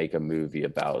make a movie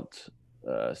about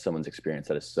someone's experience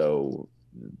that is so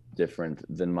different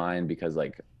than mine because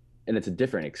like and it's a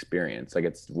different experience. Like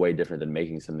it's way different than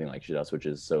making something like Shithouse, which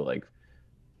is so like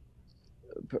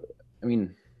I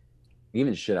mean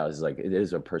even Shithouse is like it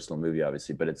is a personal movie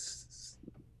obviously, but it's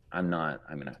I'm not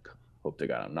I mean I hope to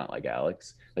God I'm not like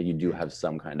Alex. Like you do Mm. have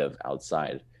some kind of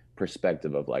outside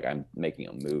perspective of like I'm making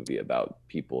a movie about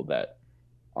people that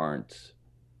aren't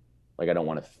like I don't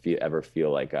want to ever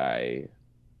feel like I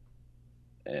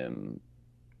am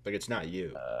Like it's not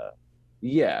you.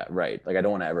 yeah, right. Like I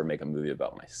don't want to ever make a movie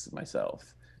about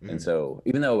myself. And Mm. so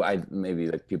even though I maybe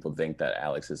like people think that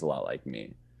Alex is a lot like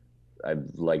me,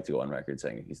 I'd like to go on record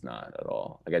saying he's not at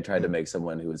all. Like I tried to Mm. make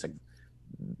someone who was like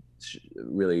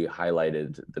really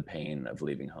highlighted the pain of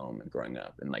leaving home and growing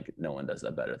up, and like no one does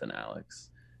that better than Alex,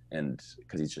 and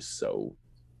because he's just so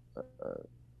uh,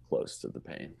 close to the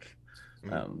pain.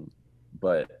 Mm. Um,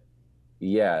 but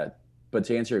yeah, but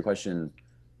to answer your question,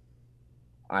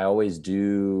 I always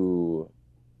do.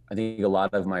 I think a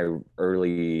lot of my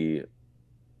early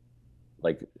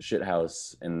like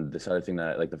Shithouse and this other thing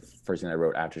that like the first thing I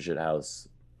wrote after Shithouse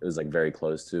it was like very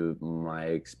close to my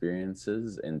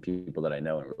experiences and people that I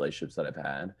know and relationships that I've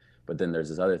had. But then there's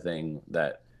this other thing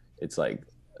that it's like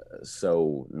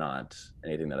so not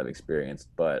anything that I've experienced,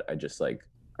 but I just like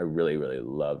I really really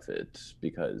love it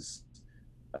because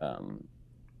um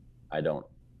I don't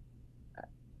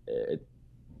it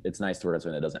it's nice to work on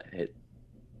something that doesn't hit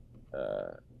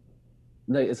uh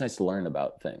it's nice to learn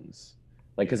about things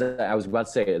like Yeah. because I was about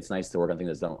to say it's nice to work on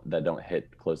things that don't hit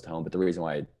close to home, but the reason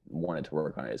why I wanted to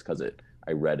work on it is because it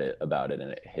I read it about it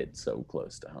and it hit so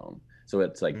close to home, so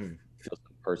it's like Mm. feels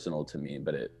personal to me,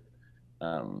 but it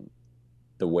um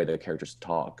the way the characters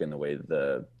talk and the way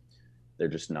they're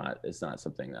just not it's not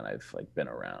something that I've like been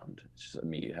around. It's just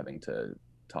me having to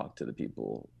talk to the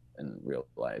people in real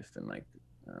life and like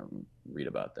read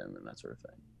about them and that sort of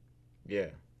thing. Yeah.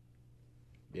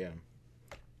 Yeah.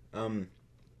 Um.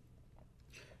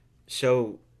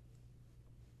 So,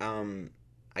 um,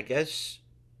 I guess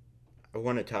I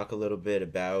want to talk a little bit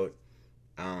about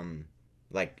um,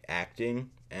 like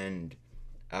acting and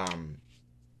um,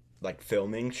 like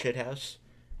filming Shithouse.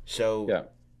 So Yeah.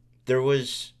 there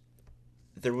was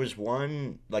there was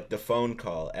one like the phone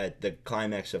call at the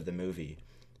climax of the movie.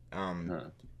 Um, Huh.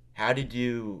 how did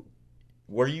you?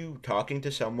 Were you talking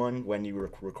to someone when you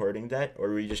were recording that, or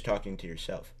were you just talking to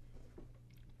yourself?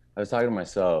 I was talking to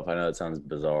myself. I know that sounds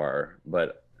bizarre,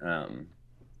 but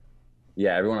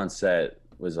yeah, everyone on set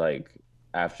was like,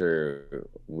 after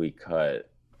we cut,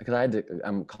 because I had to,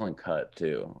 I'm calling cut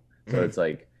too. So Mm. it's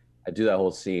like, I do that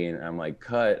whole scene, and I'm like,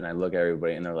 cut, and I look at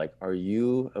everybody, and they're like, "Are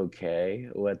you okay?"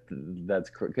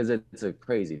 That's because it's a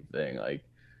crazy thing. Like,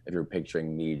 if you're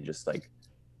picturing me, just like,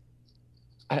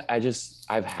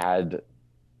 I've had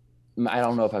I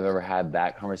don't know if I've ever had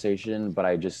that conversation, but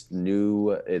I just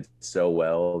knew it so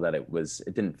well that it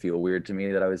didn't feel weird to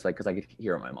me that I was like, because I could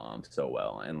hear my mom so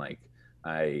well. And like,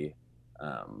 I,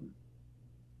 um,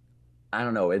 I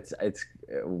don't know. It's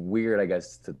weird, I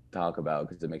guess, to talk about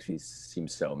because it makes me seem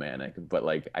so manic. But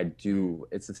like, I Mm. do.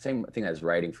 It's the same thing as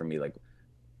writing for me. Like,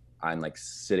 I'm like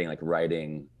sitting, like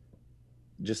writing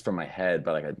just from my head,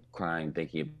 but like I'm crying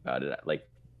thinking about it. Like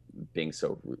being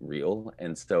so real.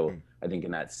 And so Mm. I think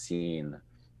in that scene,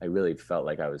 I really felt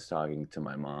like I was talking to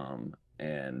my mom,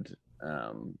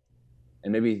 um,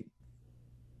 and maybe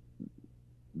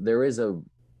there is a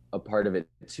part of it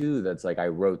too that's like I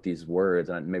wrote these words,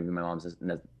 and maybe my mom's just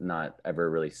not ever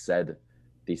really said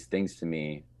these things to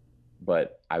me,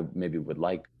 but I maybe would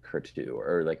like her to,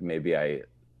 or like maybe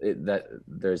that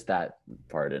there's that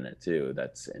part in it too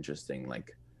that's interesting. Like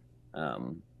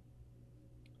um,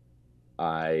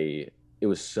 I it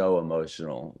was so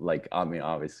emotional. Like I mean,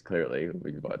 obviously, clearly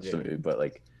we watched the Yeah. movie, but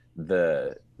like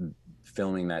the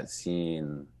filming that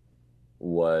scene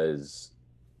was.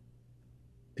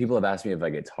 People have asked me if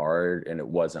like it's hard, and it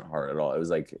wasn't hard at all. It was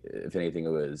like, if anything, it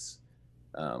was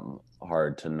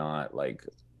hard to not like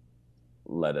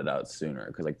let it out sooner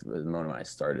because like the moment I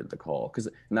started the call, because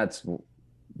and that's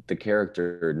the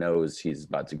character knows he's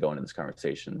about to go into this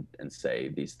conversation and say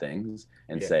these things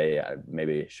and Yeah. say I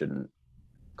maybe shouldn't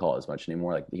call as much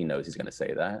anymore. Like he knows he's going to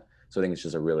say that. So I think it's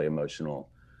just a really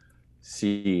emotional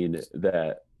scene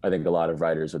that I think a lot of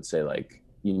writers would say like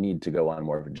you need to go on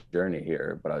more of a journey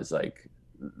here. But I was like,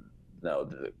 no,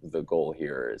 the goal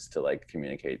here is to like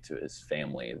communicate to his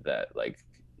family that like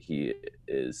he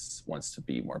is wants to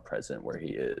be more present where he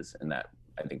is, and that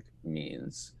I think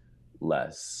means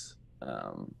less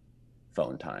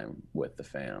phone time with the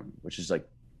fam, which is like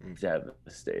Mm.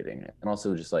 devastating. And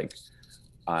also just like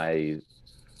I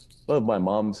love my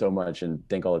mom so much and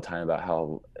think all the time about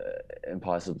how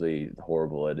impossibly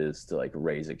horrible it is to like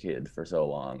raise a kid for so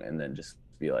long and then just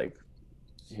be like,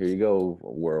 here you go,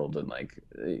 world. And like,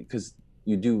 because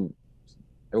you do,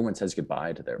 everyone says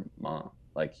goodbye to their mom.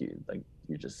 Like you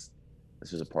just,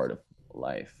 this is a part of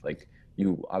life. Like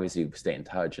you obviously stay in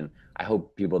touch. And I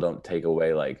hope people don't take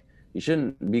away like, you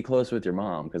shouldn't be close with your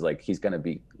mom because like he's going to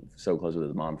be so close with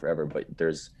his mom forever. But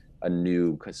there's a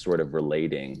new sort of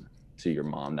relating to your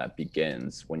mom that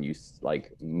begins when you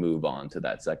like move on to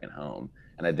that second home.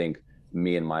 And I think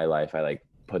me in my life, I like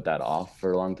put that off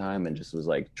for a long time and just was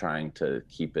like trying to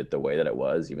keep it the way that it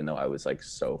was, even though I was like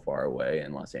so far away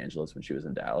in Los Angeles when she was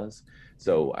in Dallas. Mm.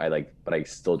 So I like, but I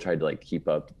still tried to like keep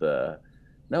up the,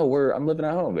 no, I'm living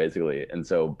at home basically. And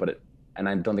so, and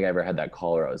I don't think I ever had that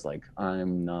call where I was like,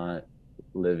 I'm not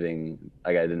living,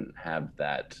 like I didn't have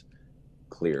that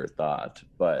clear thought.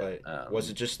 But But was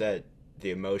it just that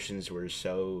the emotions were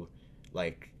so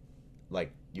like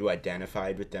like you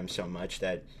identified with them so much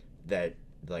that that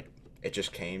like it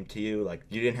just came to you? Like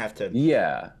yeah, you didn't have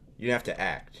to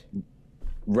act.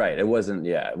 right. It wasn't,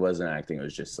 yeah, it wasn't acting. It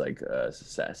was just like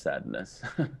sadness.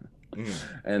 Mm.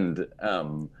 And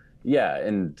yeah,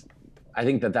 and I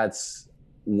think that that's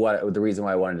what the reason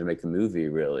why I wanted to make the movie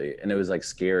really. And it was like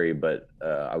scary, but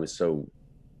I was so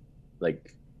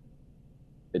like,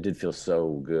 it did feel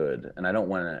so good. And I don't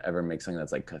want to ever make something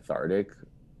that's like cathartic.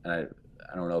 And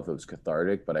I don't know if it was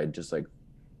cathartic, but I just like,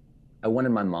 I wanted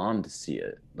my mom to see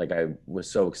it. Like I was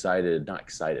so excited, not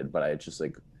excited, but I just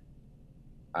like,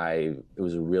 it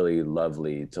was really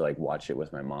lovely to like watch it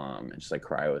with my mom and just like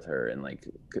cry with her and like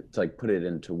to like put it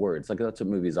into words. Like that's what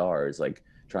movies are, is like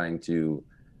trying to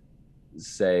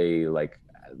say like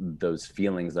those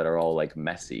feelings that are all like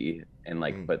messy and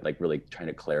like, Mm. but like really trying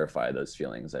to clarify those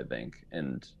feelings, I think.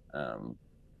 And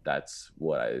that's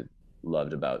what I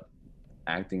loved about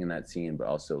acting in that scene, but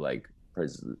also like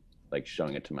like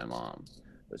showing it to my mom,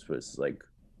 which was like,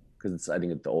 because it's, I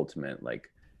think it's the ultimate like,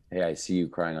 hey, I see you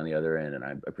crying on the other end and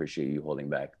I appreciate you holding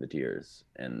back the tears.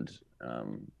 And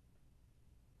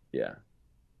yeah,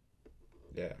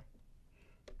 Yeah.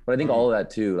 but I think all Um of that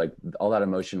too, like all that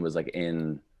emotion was like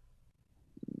in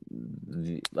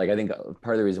like, I think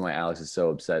part of the reason why Alex is so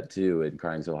upset too and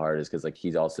crying so hard is because like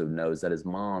he also knows that his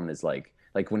mom is like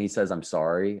when he says I'm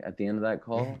sorry at the end of that mm.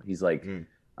 call, he's like, Mm.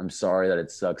 I'm sorry that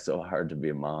it sucks so hard to be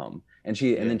a mom. And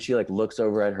then Yeah. she like looks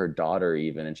over at her daughter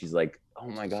even and she's like, oh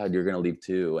my God, you're gonna leave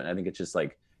too. And I think it's just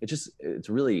like, it's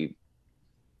really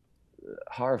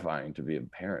horrifying to be a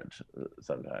parent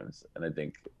sometimes. And I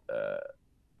think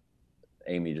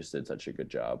Amy just did such a good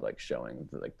job like showing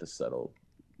like the subtleties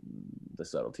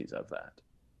of that.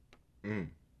 Mm.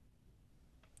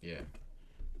 Yeah.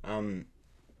 Um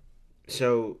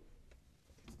so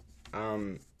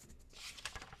um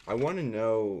I want to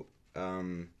know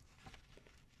um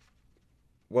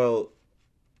well,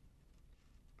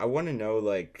 I want to know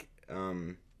like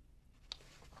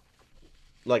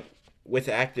with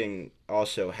acting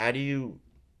also,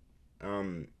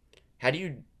 um how do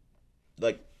you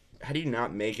like how do you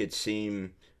not make it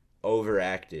seem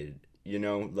overacted, you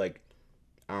know? Like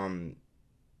um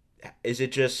is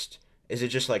it just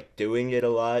like doing it a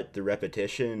lot, the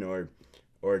repetition, or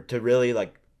to really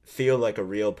like feel like a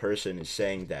real person is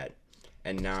saying that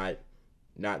and not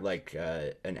like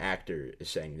an actor is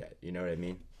saying that, you know what I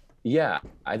mean? Yeah,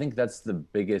 I think that's the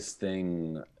biggest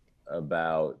thing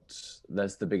that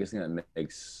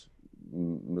makes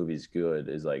movies good,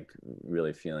 is like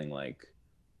really feeling like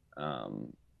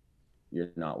um you're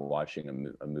not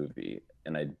watching a movie.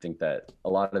 And I think that a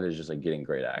lot of it is just like getting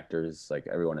great actors. Like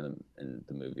everyone in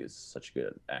the movie is such a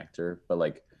good actor, but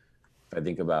like if I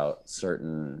think about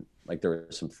certain, like there were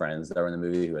some friends that were in the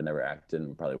movie who had never acted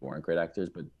and probably weren't great actors,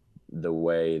 but the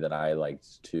way that I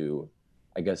liked to,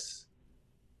 I guess,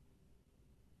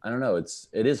 I don't know.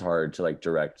 It is hard to like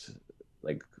direct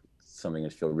like something to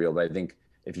feel real, but I think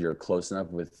if you're close enough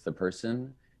with the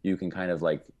person, you can kind of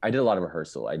like. I did a lot of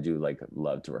rehearsal. I do like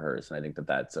love to rehearse, and I think that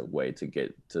that's a way to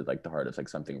get to like the heart of like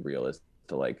something real, is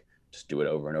to like just do it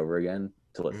over and over again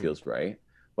till it Mm. feels right.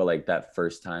 But like that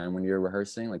first time when you're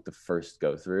rehearsing, like the first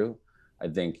go through, I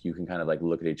think you can kind of like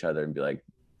look at each other and be like,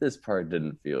 this part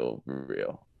didn't feel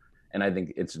real. And I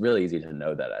think it's really easy to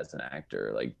know that as an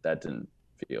actor, like that didn't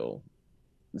feel,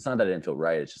 it's not that it didn't feel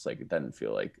right. It's just like it doesn't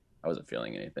feel like I wasn't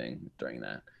feeling anything during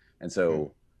that. And Mm.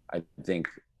 so I think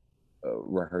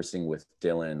rehearsing with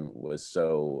Dylan was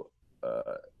so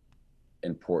uh,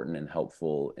 important and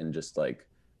helpful in just like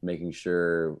making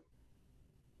sure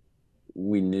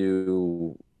we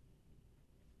knew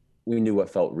we knew what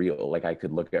felt real. Like I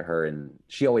could look at her and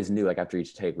she always knew like after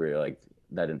each take we were like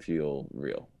that didn't feel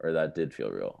real or that did feel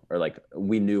real or like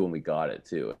we knew when we got it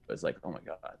too. It was like, oh my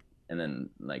God. And then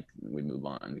like we move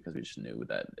on because we just knew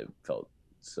that it felt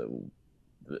so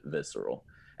visceral.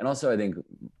 And also I think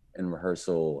in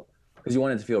rehearsal, because you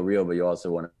want it to feel real, but you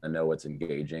also want to know what's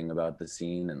engaging about the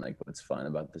scene and like what's fun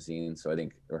about the scene. So I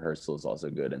think rehearsal is also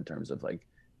good in terms of like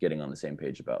getting on the same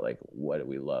page about like what do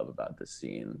we love about the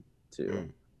scene too. Mm.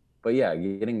 But yeah,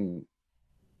 getting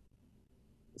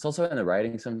it's also in the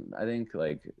writing. Some I think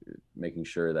like making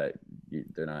sure that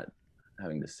they're not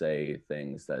having to say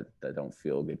things that don't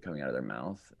feel good coming out of their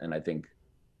mouth. And I think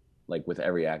like with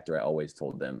every actor, I always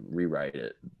told them rewrite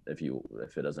it if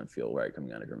it doesn't feel right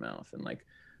coming out of your mouth. And like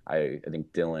I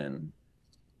think Dylan,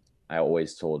 I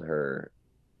always told her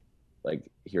like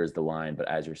here's the line, but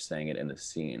as you're saying it in the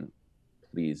scene,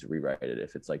 please rewrite it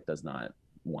if it's like does not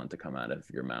want to come out of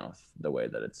your mouth the way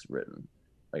that it's written.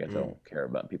 Like I Mm. don't care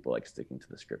about people like sticking to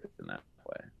the script in that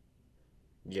way.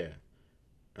 Yeah.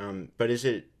 But is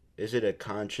it a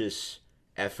conscious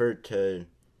effort to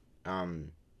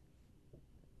um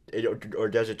or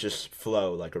does it just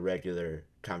flow like a regular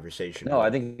conversation No, would?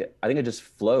 I think it just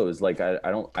flows. Like I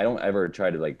don't ever try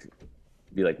to like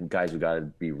be like guys we gotta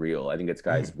be real. I think it's Mm.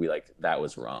 guys we like that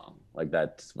was wrong. Like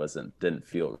that wasn't didn't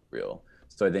feel real.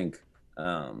 So I think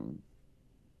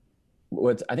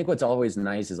what's always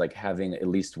nice is like having at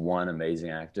least one amazing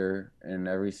actor in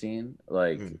every scene.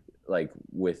 Mm. Like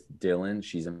with Dylan,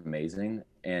 she's amazing,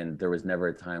 and there was never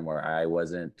a time where I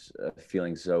wasn't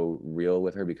feeling so real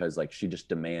with her because like she just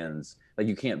demands like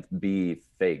you can't be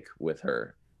fake with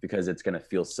her because it's gonna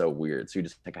feel so weird. So you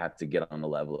just like have to get on the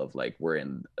level of like we're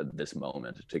in this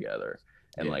moment together,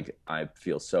 and Yeah. like I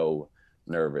feel so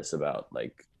nervous about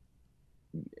like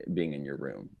being in your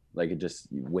room. Like it just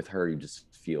with her, you just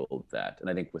feel that. And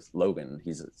I think with Logan,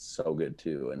 he's so good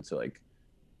too. And so like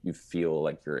you feel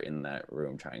like you're in that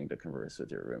room trying to converse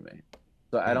with your roommate.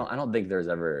 So Mm. I don't think there's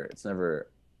ever it's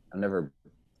never I'm never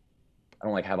I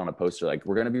don't like have on a poster like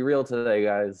we're gonna be real today,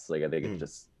 guys. Like I think it Mm.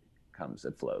 just comes,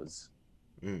 it flows.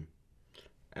 Mm.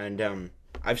 And I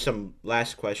have some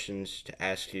last questions to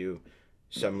ask you,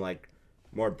 some like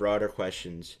more broader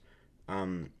questions.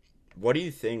 Um, what do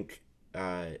you think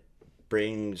uh,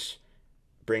 brings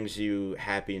brings you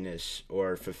happiness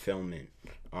or fulfillment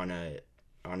on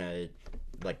a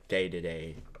like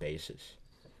day-to-day basis?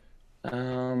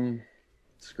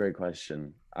 It's a great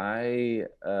question.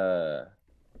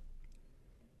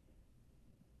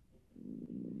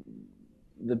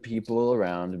 The people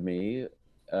around me,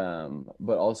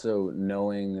 but also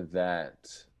knowing that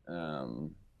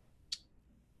um,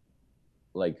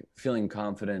 like feeling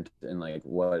confident in like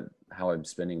what how I'm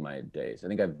spending my days. I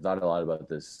think I've thought a lot about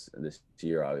this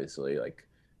year. Obviously, like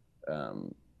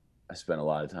um, I spent a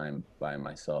lot of time by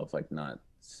myself, like not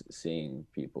seeing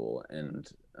people, and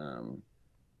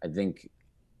I think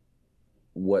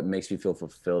what makes me feel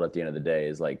fulfilled at the end of the day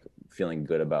is like feeling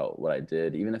good about what I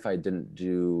did, even if I didn't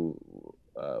do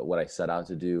what I set out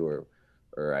to do,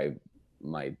 or I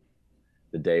my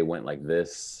the day went like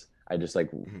this. I just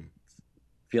like Mhm.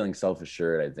 feeling self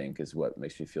assured. I think is what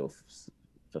makes me feel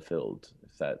fulfilled.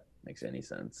 If that makes any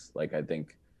sense. Like I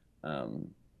think,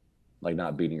 um, like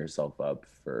not beating yourself up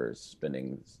for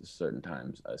spending certain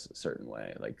times a certain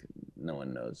way. Like no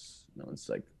one's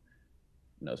like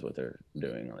knows what they're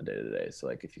doing on a day to day. So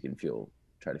like if you can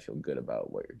try to feel good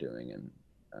about what you're doing and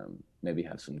maybe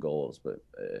have some goals, but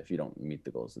if you don't meet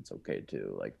the goals, it's okay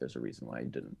too. Like there's a reason why you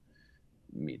didn't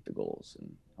meet the goals,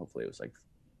 and hopefully it was like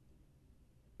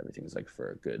everything's like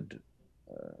for a good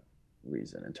uh,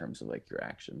 reason in terms of like your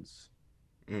actions.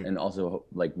 Mm. And also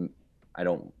like I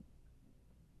don't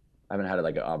I haven't had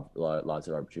like lots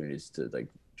of opportunities to like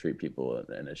treat people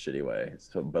in a shitty way.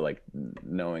 So but like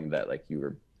knowing that like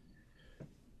you're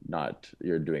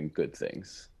doing good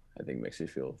things, I think makes me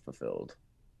feel fulfilled.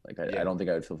 Like I Yeah. don't think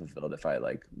I would feel fulfilled if I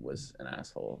like was an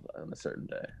asshole on a certain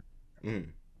day.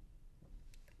 Mm.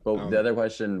 But the Um, other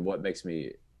question, what makes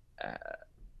me uh,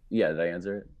 yeah, did I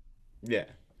answer yeah.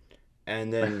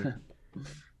 And then it?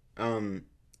 um,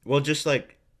 well, just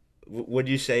like, would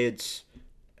you say it's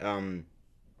um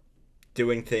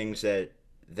doing things that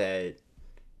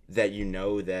that you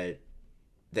know that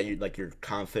you like you're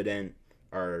confident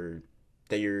or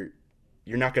that you're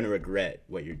not going to regret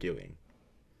what you're doing.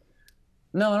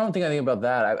 No, I don't think I think about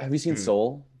that. Have you seen Mm.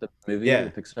 Soul, the movie, the Yeah,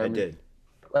 Pixar I movie? did.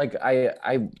 like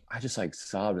I just like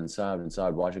sobbed and sobbed and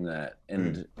sobbed watching that,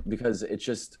 Mm, and because it's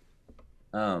just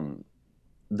um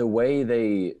the way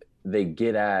they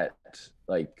get at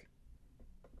like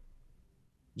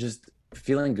just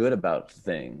feeling good about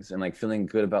things and like feeling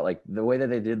good about like the way that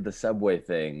they did the subway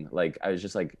thing. Like I was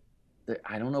just like,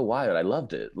 I don't know why, but I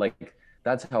loved it. Like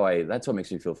that's what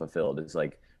makes me feel fulfilled. It's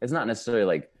like it's not necessarily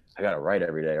like I gotta write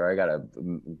every day or I gotta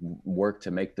work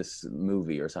to make this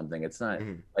movie or something. It's not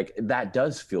mm, like that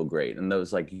does feel great, and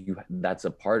those like you that's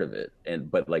a part of it. And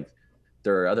but like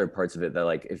there are other parts of it that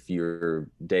like if your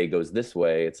day goes this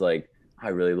way, it's like I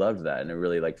really loved that, and I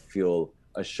really like feel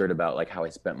assured about like how I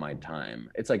spent my time.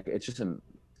 It's like it's just a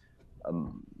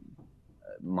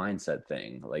mindset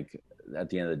thing. Like at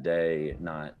the end of the day,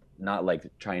 not like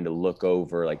trying to look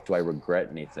over like do I regret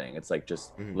anything. It's like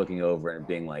just mm. looking over and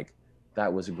being like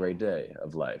that was a great day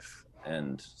of life,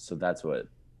 and so that's what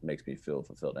makes me feel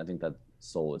fulfilled. I think that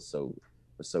Soul is so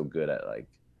was so good at like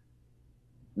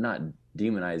not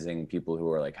demonizing people who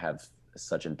are like have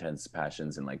such intense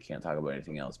passions and like can't talk about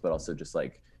anything else, but also just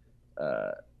like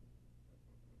uh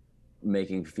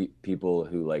making people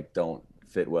who like don't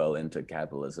fit well into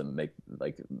capitalism make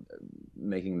like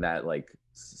making that like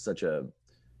such a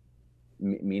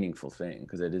meaningful thing,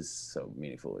 because it is so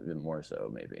meaningful, even more so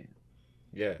maybe.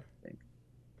 Yeah. I think,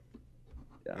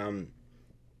 yeah. Um.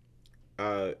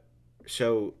 Uh.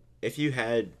 So, if you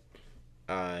had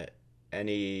uh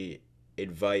any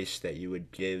advice that you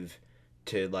would give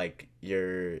to like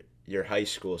your high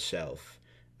school self,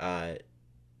 uh,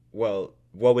 well,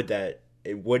 what would that?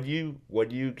 Would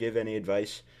you give any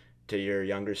advice to your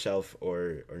younger self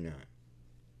or not?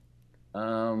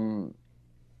 um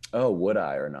oh, would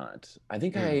I or not?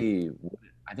 Mm,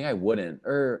 I think I wouldn't.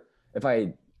 Or if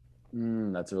I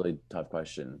that's a really tough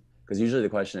question, because usually the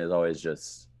question is always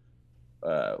just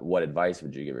what advice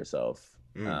would you give yourself?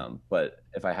 mm, But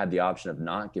if I had the option of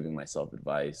not giving myself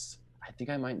advice, I think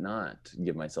I might not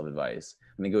give myself advice.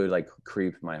 I think it would like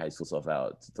creep my high school self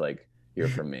out to like hear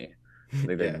from me. I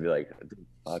think yeah. they'd be like,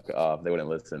 "Fuck off!" They wouldn't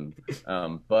listen.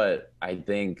 But I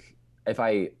think if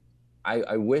I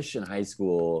wish in high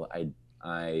school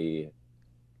I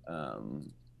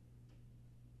um,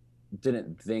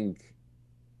 didn't think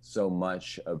so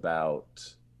much about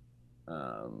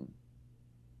um,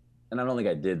 and I don't think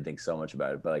I did think so much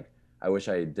about it, but like I wish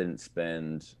I didn't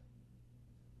spend.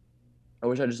 I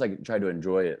wish I just like tried to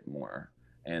enjoy it more,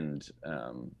 and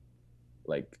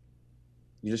like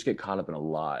you just get caught up in a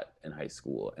lot in high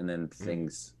school, and then Mm,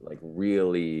 things like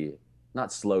really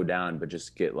not slow down, but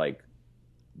just get like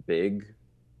big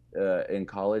in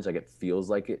college. Like it feels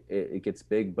like it gets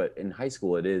big, but in high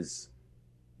school it is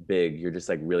big. You're just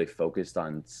like really focused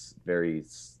on very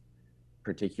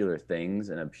particular things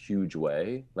in a huge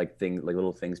way. Like things like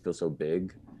little things feel so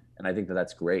big, and I think that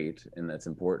that's great and that's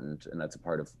important and that's a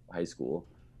part of high school.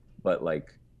 But like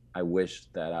I wish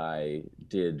that I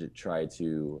did try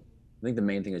to. I think the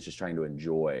main thing is just trying to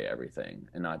enjoy everything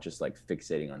and not just like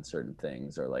fixating on certain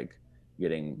things or like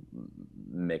getting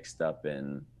mixed up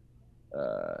in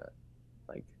uh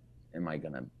like am I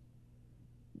gonna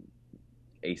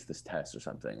ace this test or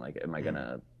something, like am I mm,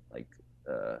 gonna like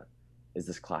uh is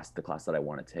this class the class that I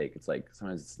want to take? It's like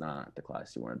sometimes it's not the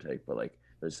class you want to take, but like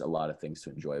there's a lot of things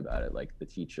to enjoy about it, like the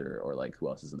teacher or like who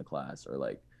else is in the class or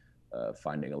like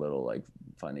finding a little like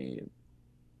funny,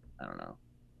 I don't know,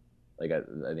 like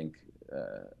I think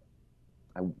uh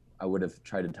i I would have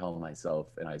tried to tell myself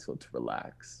in high school to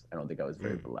relax. I don't think I was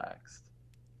very mm. relaxed.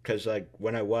 Cause like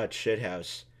when I watch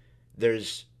Shithouse,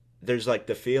 there's there's like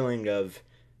the feeling of,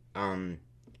 um,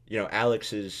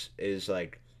 Alex is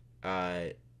like, uh,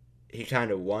 he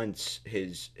kind of wants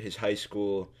his high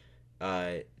school,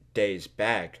 uh, days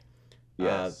back.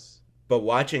 Uh, Yes. but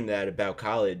watching that about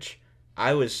college,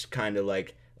 I was kind of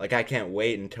like I can't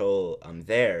wait until I'm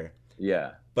there.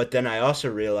 Yeah. But then I also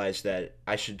realized that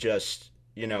I should just,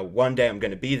 one day I'm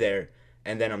gonna be there,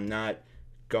 and then I'm not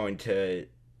going to,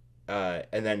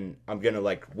 and then I'm gonna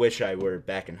like wish I were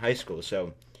back in high school.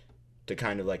 So to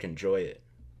kind of like enjoy it.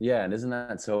 Yeah, and isn't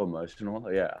that so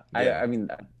emotional? Yeah, Yeah. I mean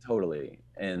totally.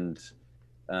 And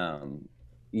um,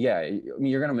 yeah, I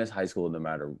mean you're gonna miss high school no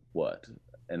matter what,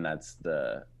 and that's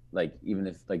the like even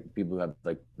if like people who have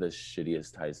like the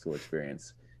shittiest high school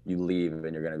experience, you leave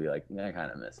and you're gonna be like, yeah, I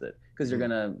kind of miss it because you're Mm,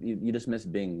 gonna you just miss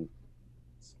being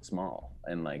small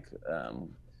and like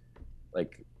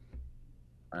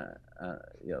uh,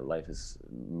 life is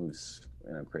moves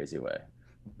in a crazy way.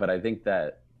 But I think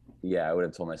that, yeah, I would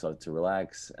have told myself to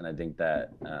relax, and I think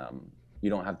that you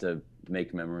don't have to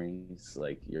make memories.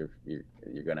 Like you're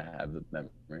gonna have the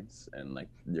memories, and like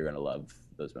you're gonna love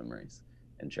those memories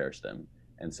and cherish them.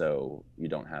 and so you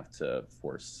don't have to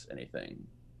force anything.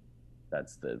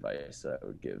 That's the advice that I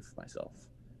would give myself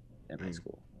in high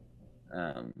school.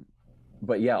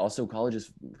 But yeah, also college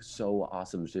is so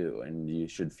awesome too, and you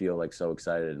should feel like so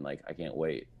excited and like I can't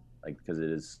wait, like because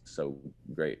it is so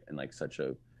great and like such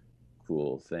a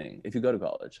cool thing. If you go to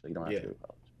college, like, you don't have to Yeah. go to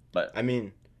college, but I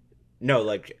mean, no,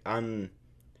 like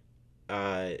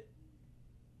uh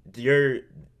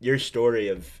your story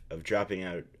of dropping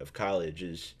out of college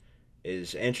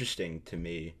is interesting to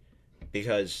me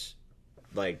because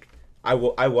like I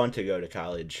want to go to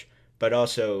college, but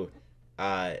also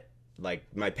uh like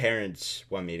my parents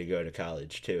want me to go to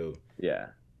college too. yeah,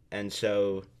 And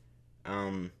so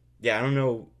yeah, I don't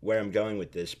know where I'm going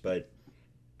with this, but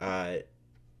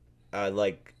uh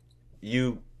like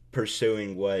you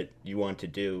pursuing what you want to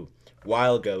do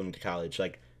while going to college,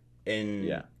 like in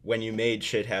yeah. when you made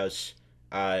Shithouse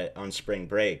on spring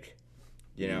break,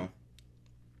 you Hmm. know.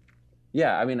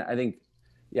 Yeah, I mean, I think,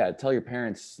 yeah, tell your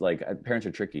parents, like, parents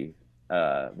are tricky.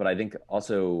 But I think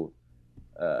also,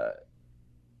 uh,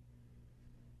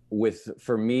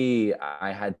 for me,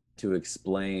 I had to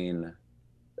explain,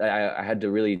 I had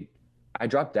to really, I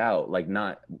dropped out, like,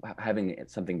 not having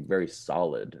something very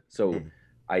solid. So Mm,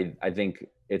 I think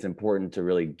it's important to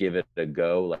really give it a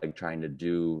go, like trying to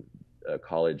do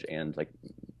college and like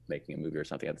making a movie or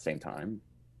something at the same time.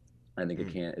 I think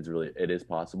mm, it is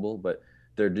possible, but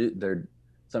there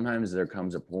sometimes there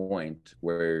comes a point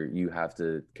where you have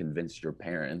to convince your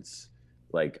parents,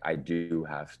 like, I do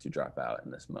have to drop out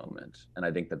in this moment. And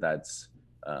I think that that's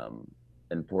um,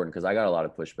 important, because I got a lot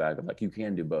of pushback of like, you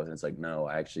can do both. And it's like, no,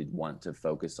 I actually want to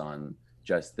focus on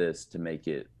just this to make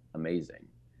it amazing.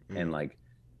 And mm. like,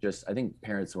 just, I think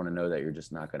parents want to know that you're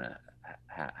just not going to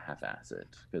half-ass it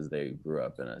because they grew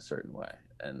up in a certain way.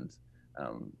 And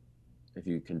um, if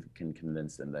you can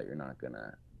convince them that you're not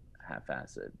gonna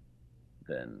half-ass it,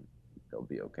 then they'll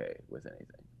be okay with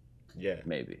anything. Yeah.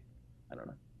 Maybe, I don't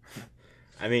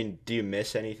I mean, do you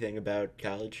miss anything about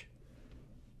college?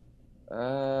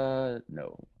 know.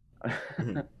 No.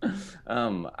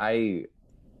 Mm, I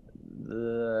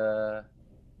the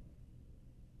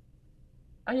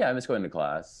yeah, I miss going to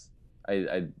class.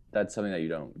 I That's something that you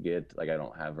don't get, like I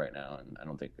don't have right now, and I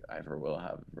don't think I ever will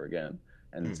have ever again.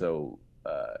 And mm, so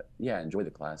yeah, enjoy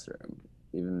the classroom,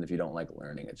 even if you don't like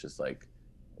learning. It's just like,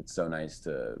 it's so nice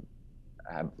to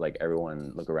have like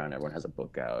everyone look around, everyone has a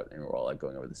book out, and we're all like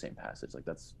going over the same passage. Like,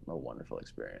 that's a wonderful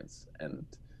experience. And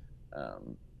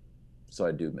um, so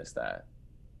I do miss that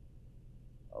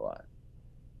a lot.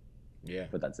 yeah.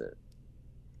 But that's it.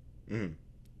 Mm.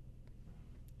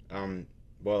 Um.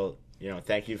 Well,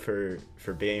 thank you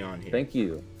for being on here. Thank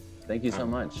you. Thank you so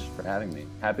Um. much for having me.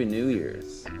 Happy New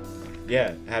Year's.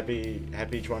 Yeah.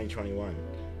 Happy 2021.